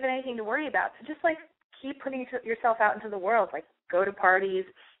 it's not even anything to worry about. So just, like, keep putting yourself out into the world. Like, go to parties,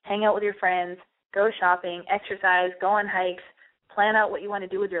 hang out with your friends, go shopping, exercise, go on hikes, plan out what you want to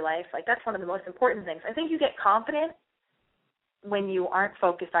do with your life. Like, that's one of the most important things. I think you get confident when you aren't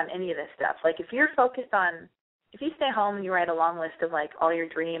focused on any of this stuff. Like, if you stay home and you write a long list of, like, all your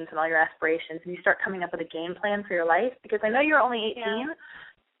dreams and all your aspirations, and you start coming up with a game plan for your life, because I know you're only 18,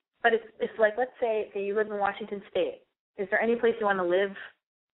 but it's like, let's say you live in Washington State. Is there any place you want to live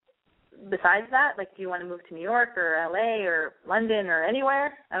besides that? Like, do you want to move to New York or LA or London or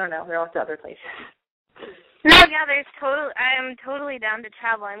anywhere? I don't know. There are also other places. No, yeah, I'm totally down to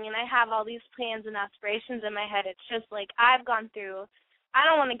travel. I mean, I have all these plans and aspirations in my head. It's just like I've gone through. I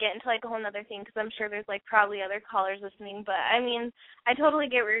don't want to get into like a whole other thing because I'm sure there's like probably other callers listening. But I mean, I totally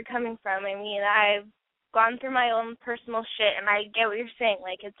get where you're coming from. I mean, I've gone through my own personal shit, and I get what you're saying.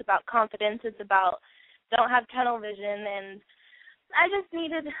 Like, it's about confidence. It's about don't have tunnel vision, and I just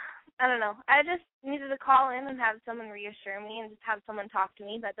needed to call in and have someone reassure me and just have someone talk to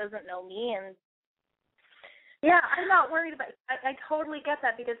me that doesn't know me. And yeah, I'm not worried about it. I totally get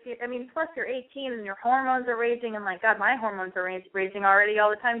that because, plus you're 18 and your hormones are raging, and, like, God, my hormones are raging already all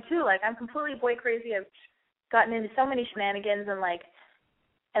the time, too. Like, I'm completely boy crazy. I've gotten into so many shenanigans, and, like,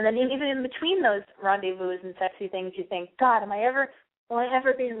 and then even in between those rendezvous and sexy things, you think, God, will I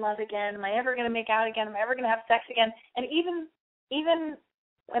ever be in love again? Am I ever going to make out again? Am I ever going to have sex again? And even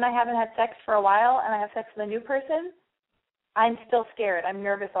when I haven't had sex for a while and I have sex with a new person, I'm still scared. I'm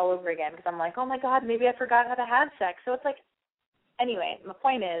nervous all over again because I'm like, oh, my God, maybe I forgot how to have sex. So it's like, anyway, my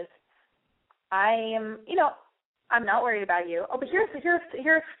point is I'm not worried about you. Oh, but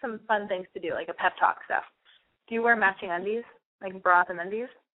here's some fun things to do, like a pep talk stuff. Do you wear matching undies, like bras and undies?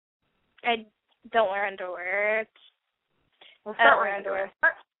 I don't wear underwear. Well, start wearing underwear.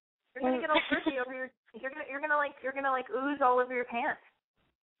 You're gonna get all thirsty over your. You're gonna ooze all over your pants.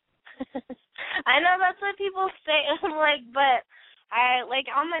 I know that's what people say. I'm like, but I like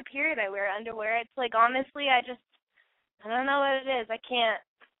on my period I wear underwear. It's like honestly I don't know what it is.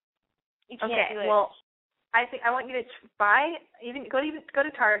 You can't do it. Well, I think I want you to buy, go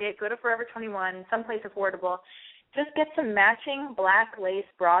to Target, go to Forever 21, someplace affordable. Just get some matching black lace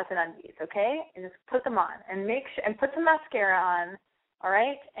bras and undies, okay? And just put them on and put some mascara on, all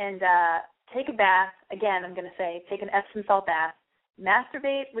right? And take a bath. Again, I'm going to say take an Epsom salt bath.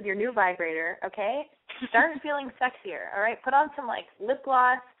 Masturbate with your new vibrator, okay? Start feeling sexier, all right? Put on some, like, lip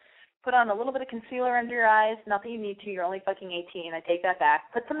gloss. Put on a little bit of concealer under your eyes. Not that you need to. You're only fucking 18. I take that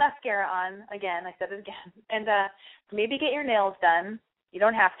back. Put some mascara on. Again, I said it again. And maybe get your nails done. You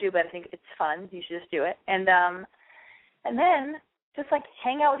don't have to, but I think it's fun. You should just do it. And then just, like,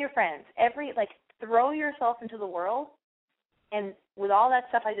 hang out with your friends. Throw yourself into the world. And with all that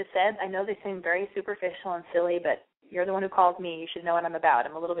stuff I just said, I know they seem very superficial and silly, but you're the one who called me. You should know what I'm about.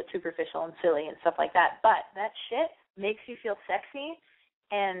 I'm a little bit superficial and silly and stuff like that. But that shit makes you feel sexy,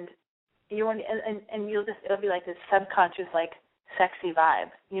 and you'll just, it'll be like this subconscious, like, sexy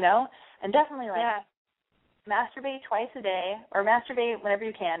vibe, you know? And definitely, like, masturbate twice a day, or masturbate whenever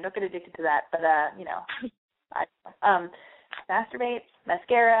you can. Don't get addicted to that, but, masturbate,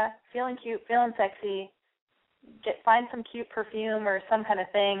 mascara, feeling cute, feeling sexy, find some cute perfume or some kind of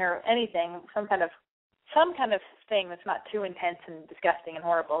thing or anything, some kind of thing that's not too intense and disgusting and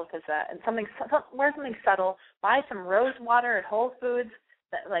horrible, because wear something subtle. Buy some rose water at Whole Foods.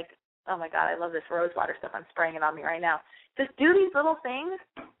 That, like, oh my God, I love this rose water stuff. I'm spraying it on me right now. Just do these little things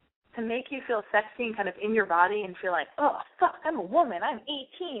to make you feel sexy and kind of in your body and feel like, oh fuck, I'm a woman. I'm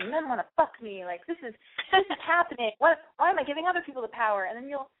 18. Men want to fuck me. Like, this is happening. Why am I giving other people the power? And then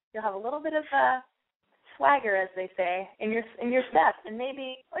you'll have a little bit of swagger, as they say, in your step, and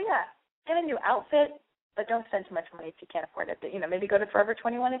maybe, get a new outfit. But don't spend too much money if you can't afford it. But, maybe go to Forever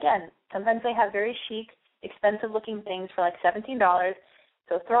 21 again. Sometimes they have very chic, expensive-looking things for like $17.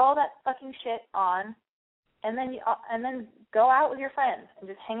 So throw all that fucking shit on, and then go out with your friends and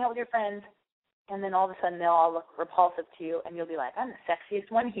just hang out with your friends. And then all of a sudden they'll all look repulsive to you, and you'll be like, I'm the sexiest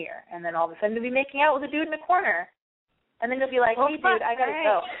one here. And then all of a sudden you'll be making out with a dude in the corner, and then you'll be like, hey dude, I gotta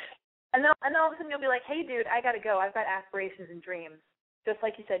go. And then all of a sudden you'll be like, hey dude, I gotta go. I've got aspirations and dreams. Just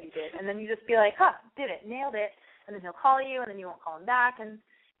like you said you did. And then you just be like, did it, nailed it. And then he'll call you, and then you won't call him back, and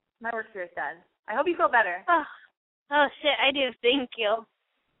my work here is done. I hope you feel better. Oh shit, I do. Thank you.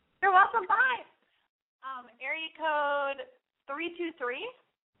 You're welcome. Bye. Area code 323.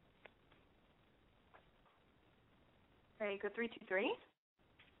 Area code 323.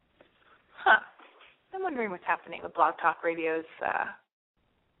 I'm wondering what's happening with Blog Talk Radio's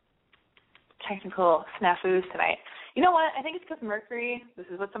technical snafus tonight. You know what? I think it's because Mercury, this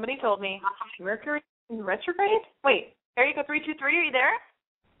is what somebody told me, Mercury in retrograde? Wait, area code 323, are you there?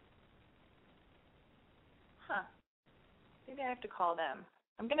 Maybe I have to call them.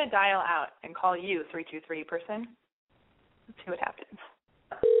 I'm going to dial out and call you, 323 person. Let's see what happens.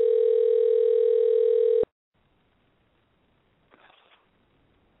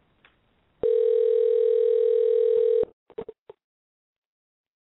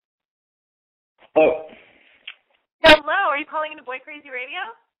 Oh. Hello, are you calling into Boy Crazy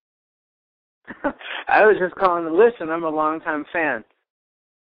Radio? I was just calling to listen. I'm a longtime fan.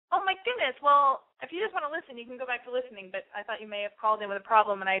 Oh, my goodness. Well, if you just want to listen, you can go back to listening, but I thought you may have called in with a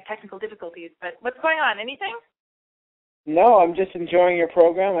problem and I had technical difficulties. But what's going on? Anything? No, I'm just enjoying your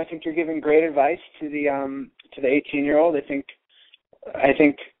program. I think you're giving great advice to the 18-year-old. I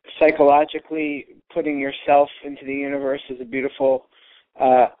think psychologically putting yourself into the universe is a beautiful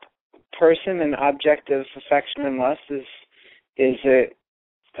person, and object of affection and lust is a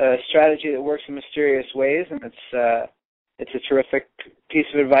strategy that works in mysterious ways, and it's a terrific piece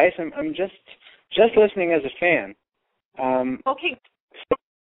of advice. I'm just listening as a fan. Okay.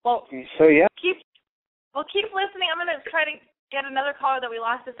 Well, so yeah. Keep listening. I'm going to try to get another caller that we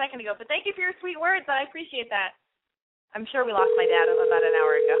lost a second ago, but thank you for your sweet words. I appreciate that. I'm sure we lost my dad about an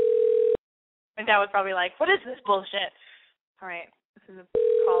hour ago. My dad was probably like, what is this bullshit? All right. This is a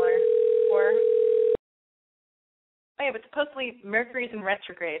caller. Oh yeah, but supposedly Mercury's in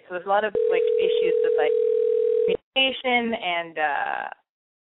retrograde, so there's a lot of like issues with like communication and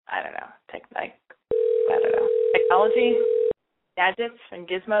technology, gadgets and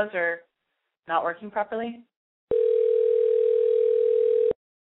gizmos are not working properly.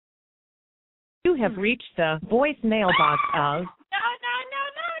 You have reached the voicemail box of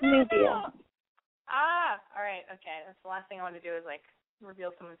No. All right, okay. That's the last thing I want to do is like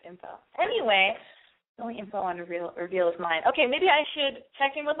reveal someone's info. Anyway, the only info I want to reveal is mine. Okay, maybe I should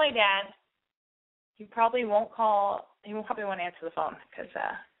check in with my dad. He probably won't call. He probably won't answer the phone because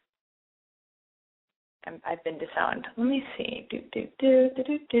I've been disowned. Let me see.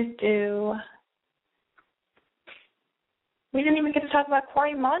 We didn't even get to talk about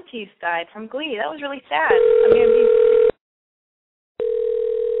Corey Monteith died from Glee. That was really sad. I mean,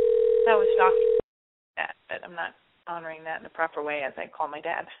 that was shocking. But I'm not honoring that in the proper way as I call my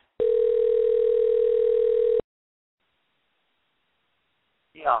dad.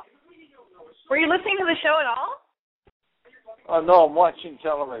 Yeah. Were you listening to the show at all? No, I'm watching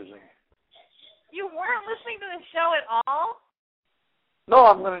television. You weren't listening to the show at all? No,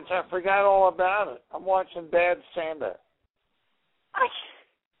 I forgot all about it. I'm watching Bad Santa.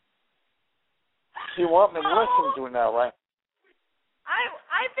 You want me to listen to it now, right?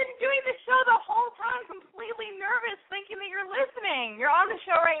 I've been doing the show the whole time, completely nervous, thinking that you're listening. You're on the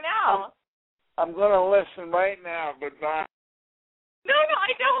show right now. I'm going to listen right now. Goodbye. No,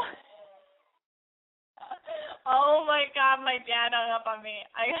 I don't. Oh my God, my dad hung up on me.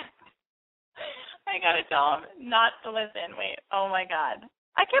 I gotta tell him not to listen. Wait, oh my God.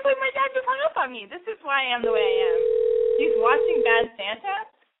 I can't believe my dad just hung up on me. This is why I am the way I am. He's watching Bad Santa?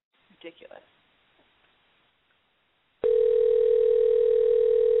 Ridiculous.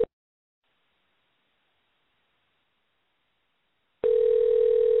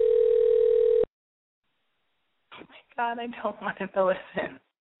 Oh my God, I don't want him to listen.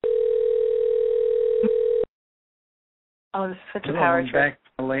 Oh, this is such a power trip.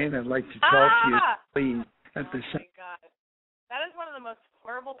 Back, Elaine. I'd like to talk to you, please. Oh my God. That is one of the most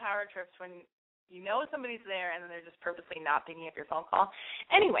horrible power trips when you know somebody's there and then they're just purposely not picking up your phone call.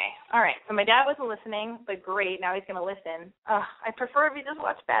 Anyway, all right. So my dad wasn't listening, but great. Now he's going to listen. I prefer if he just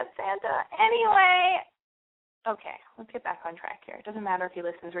watched Bad Santa. Anyway, okay, let's get back on track here. It doesn't matter if he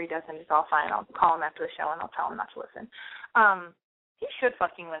listens or he doesn't. It's all fine. I'll call him after the show and I'll tell him not to listen. He should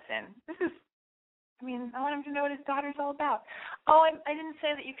fucking listen. I want him to know what his daughter's all about. Oh, I didn't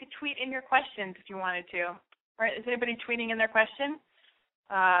say that you could tweet in your questions if you wanted to. All right, is anybody tweeting in their question?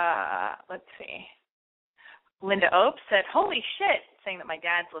 Let's see. Linda Opes said, holy shit, saying that my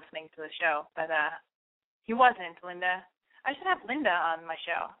dad's listening to the show. But he wasn't, Linda. I should have Linda on my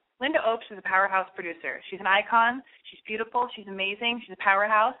show. Linda Opes is a powerhouse producer. She's an icon. She's beautiful. She's amazing. She's a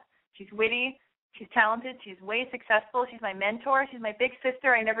powerhouse. She's witty. She's talented. She's way successful. She's my mentor. She's my big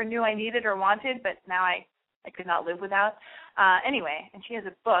sister I never knew I needed or wanted, but now I could not live without. Anyway, and she has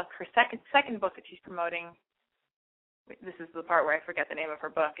a book, her second book that she's promoting. This is the part where I forget the name of her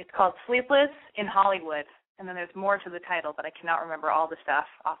book. It's called Sleepless in Hollywood, and then there's more to the title, but I cannot remember all the stuff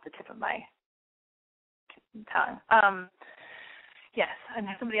off the tip of my tongue. Yes, and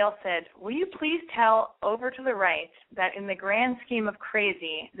somebody else said, will you please tell Over to the Right that in the grand scheme of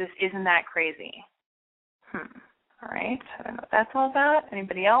crazy, this isn't that crazy? All right, I don't know what that's all about.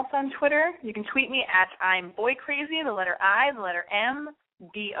 Anybody else on Twitter? You can tweet me at I'm Boy Crazy, the letter I, the letter M,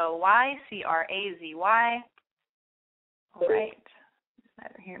 BOYCRAZY. All right, it's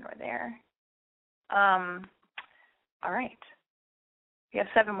neither here nor there. All right, we have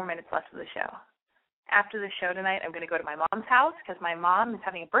 7 more minutes left of the show. After the show tonight, I'm going to go to my mom's house because my mom is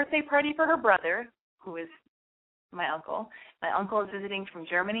having a birthday party for her brother, who is my uncle. My uncle is visiting from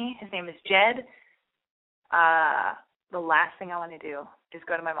Germany. His name is Jed. The last thing I want to do is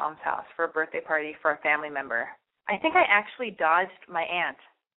go to my mom's house for a birthday party for a family member. I think I actually dodged my aunt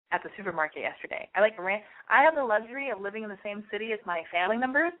at the supermarket yesterday. I have the luxury of living in the same city as my family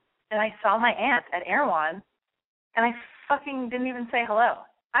members, and I saw my aunt at Erewhon, and I fucking didn't even say hello.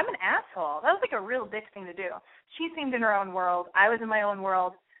 I'm an asshole. That was like a real dick thing to do. She seemed in her own world. I was in my own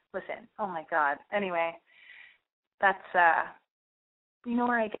world. Listen, oh my God. Anyway, that's, you know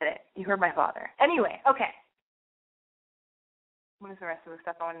where I get it. You heard my father. Anyway, okay. What is the rest of the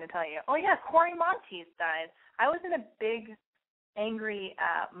stuff I wanted to tell you? Oh yeah, Corey Monteith died. I was in a big, angry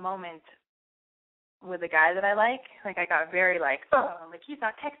moment with a guy that I like. Like I got very he's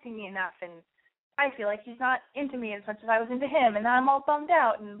not texting me enough and I feel like he's not into me as much as I was into him, and now I'm all bummed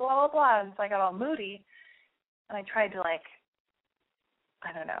out, and blah, blah, blah, and so I got all moody, and I tried to, I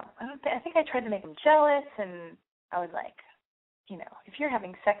don't know, I think I tried to make him jealous, and I was like, if you're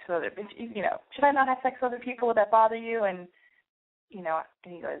having sex with should I not have sex with other people? Would that bother you? And, and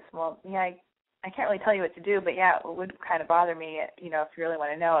he goes, well, yeah, I can't really tell you what to do, but yeah, it would kind of bother me, if you really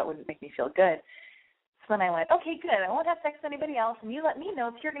want to know, it wouldn't make me feel good. So then I went, okay, good. I won't have sex with anybody else, and you let me know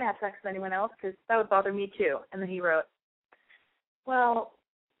if you're going to have sex with anyone else, because that would bother me too. And then he wrote, well,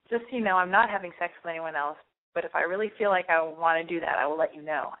 just so you know, I'm not having sex with anyone else, but if I really feel like I want to do that, I will let you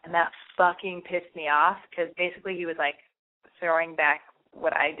know. And that fucking pissed me off, because basically he was throwing back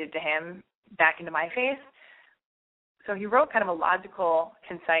what I did to him back into my face. So he wrote kind of a logical,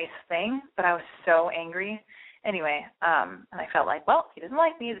 concise thing, but I was so angry. Anyway, and I felt like, well, he doesn't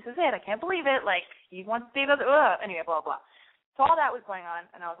like me. This is it. I can't believe it. He wants to date other. Anyway, blah, blah. So all that was going on,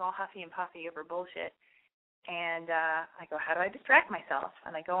 and I was all huffy and puffy over bullshit. And I go, how do I distract myself?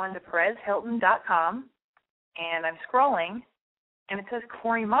 And I go on to PerezHilton.com, and I'm scrolling, and it says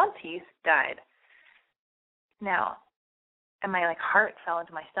Cory Monteith died. Now, and my heart fell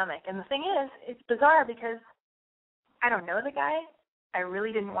into my stomach. And the thing is, it's bizarre because I don't know the guy. I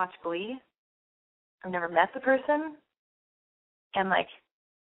really didn't watch Glee. I've never met the person. And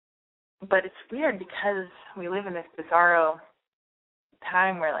but it's weird because we live in this bizarro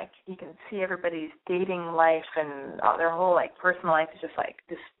time where you can see everybody's dating life and their whole personal life is just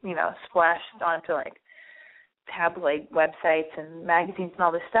splashed onto tabloid websites and magazines and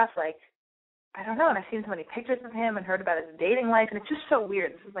all this stuff. I don't know, and I've seen so many pictures of him and heard about his dating life, and it's just so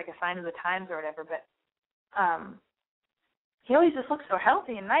weird. This is a sign of the times or whatever, but he always just looks so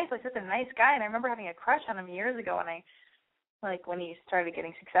healthy and nice, such a nice guy. And I remember having a crush on him years ago when when he started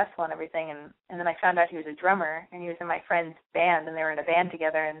getting successful and everything, and then I found out he was a drummer, and he was in my friend's band, and they were in a band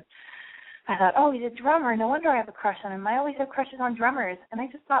together, and I thought, oh, he's a drummer. No wonder I have a crush on him. I always have crushes on drummers. And I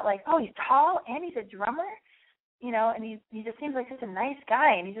just thought, oh, he's tall and he's a drummer, and he just seems like such a nice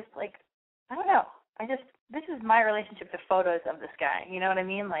guy, and he's just I don't know. This is my relationship to photos of this guy, you know what I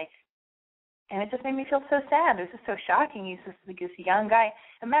mean? And it just made me feel so sad. It was just so shocking. He's just this young guy.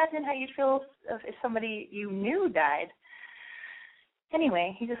 Imagine how you'd feel if somebody you knew died.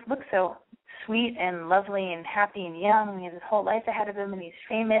 Anyway, he just looks so sweet and lovely and happy and young, and he has his whole life ahead of him, and he's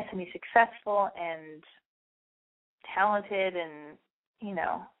famous and he's successful and talented and,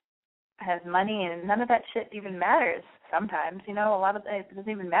 has money, and none of that shit even matters sometimes. A lot of it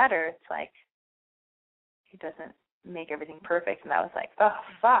doesn't even matter. It's he doesn't make everything perfect, and I was oh,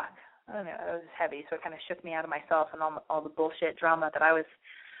 fuck. I don't know. It was heavy, so it kind of shook me out of myself and all the bullshit drama that I was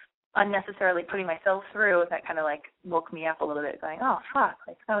unnecessarily putting myself through. That kind of woke me up a little bit, going, oh, fuck,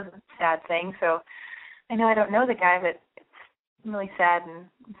 that was a sad thing. So I know I don't know the guy, but it's really sad, and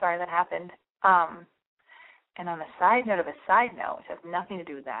I'm sorry that happened. And on a side note of a side note, which has nothing to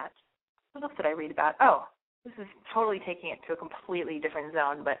do with that, what else did I read about? Oh, this is totally taking it to a completely different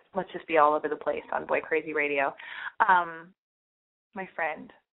zone, but let's just be all over the place on Boy Crazy Radio. My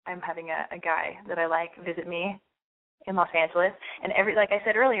friend, I'm having a guy that I like visit me in Los Angeles, and like I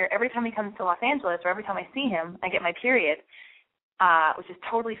said earlier, every time he comes to Los Angeles or every time I see him, I get my period, which is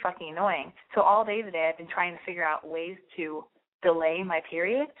totally fucking annoying. So all day today I've been trying to figure out ways to delay my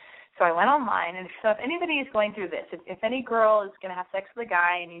period. So I went online, and if anybody is going through this, if any girl is going to have sex with a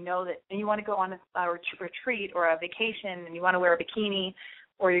guy and you know that and you want to go on a retreat or a vacation and you want to wear a bikini,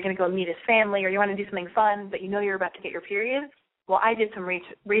 or you're going to go meet his family, or you want to do something fun, but you know you're about to get your period, well, I did some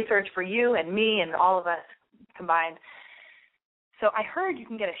research for you and me and all of us combined. So I heard you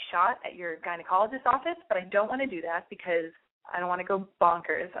can get a shot at your gynecologist's office, but I don't want to do that because I don't want to go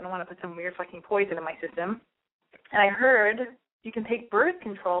bonkers. I don't want to put some weird fucking poison in my system. And I heard you can take birth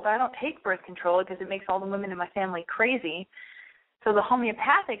control, but I don't take birth control because it makes all the women in my family crazy. So the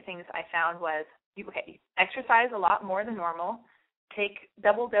homeopathic things I found was, you exercise a lot more than normal, take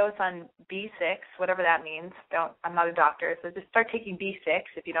double dose on B6, whatever that means. I'm not a doctor, so just start taking B6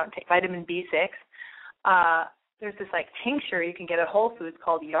 if you don't take vitamin B6. There's this tincture you can get at Whole Foods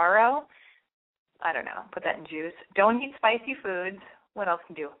called Yarrow. I don't know, put that in juice. Don't eat spicy foods. What else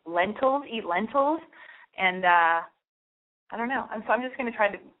can you do? Lentils, eat lentils. And I don't know. So I'm just going to try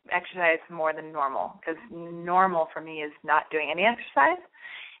to exercise more than normal, because normal for me is not doing any exercise.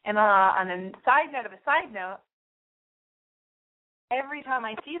 And on a side note of a side note, every time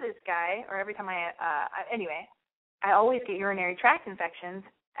I see this guy, or every time anyway, I always get urinary tract infections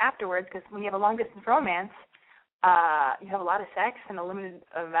afterwards, because when you have a long-distance romance, you have a lot of sex in a limited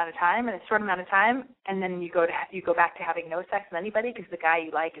amount of time, in a short amount of time, and then you go back to having no sex with anybody because the guy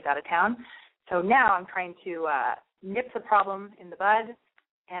you like is out of town. So now I'm trying to nip the problem in the bud,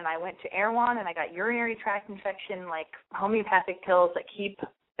 and I went to Erewhon, and I got urinary tract infection, homeopathic pills that keep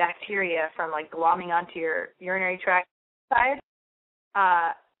bacteria from glomming onto your urinary tract side.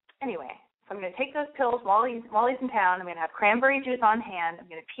 Anyway, so I'm going to take those pills while he's in town. I'm going to have cranberry juice on hand. I'm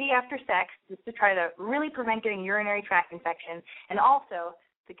going to pee after sex just to try to really prevent getting urinary tract infection. And also,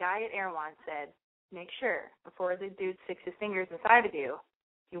 the guy at Erewhon said, make sure before the dude sticks his fingers inside of you,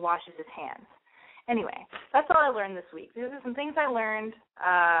 he washes his hands. Anyway, that's all I learned this week. These are some things I learned.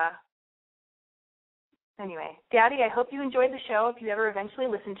 Anyway, Daddy, I hope you enjoyed the show if you ever eventually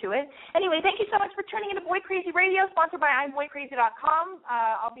listen to it. Anyway, thank you so much for tuning into Boy Crazy Radio, sponsored by I'mBoyCrazy.com.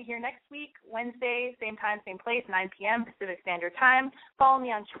 I'll be here next week, Wednesday, same time, same place, 9 p.m. Pacific Standard Time. Follow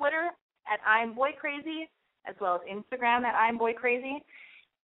me on Twitter at I'mBoyCrazy, as well as Instagram at I'mBoyCrazy.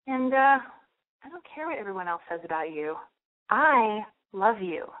 And I don't care what everyone else says about you. I love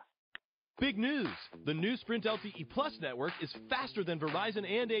you. Big news! The new Sprint LTE Plus network is faster than Verizon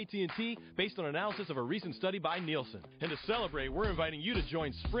and AT&T based on analysis of a recent study by Nielsen. And to celebrate, we're inviting you to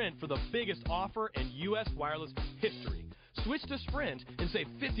join Sprint for the biggest offer in U.S. wireless history. Switch to Sprint and save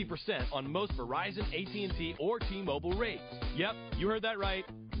 50% on most Verizon, AT&T, or T-Mobile rates. Yep, you heard that right.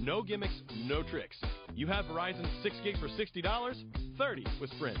 No gimmicks, no tricks. You have Verizon 6 gigs for $60, 30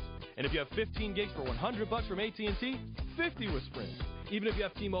 with Sprint. And if you have 15 gigs for $100 from AT&T, 50 with Sprint. Even if you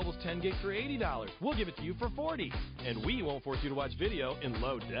have T-Mobile's 10 gigs for $80, we'll give it to you for $40. And we won't force you to watch video in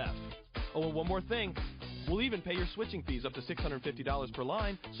low def. Oh, and one more thing. We'll even pay your switching fees up to $650 per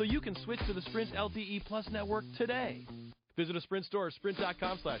line so you can switch to the Sprint LTE Plus network today. Visit a Sprint store or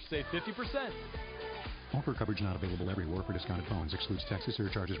sprint.com/save 50%. Offer coverage not available everywhere for discounted phones. Excludes taxes,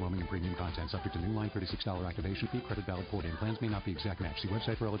 surcharges, roaming, and premium content. Subject to new line $36 activation fee. Credit valid port-in. Plans may not be exact match. See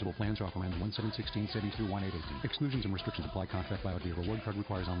website for eligible plans. Offer ends 1/7/16, savings through 1/8/18. Exclusions and restrictions apply. Contract valid via reward card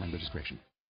requires online registration.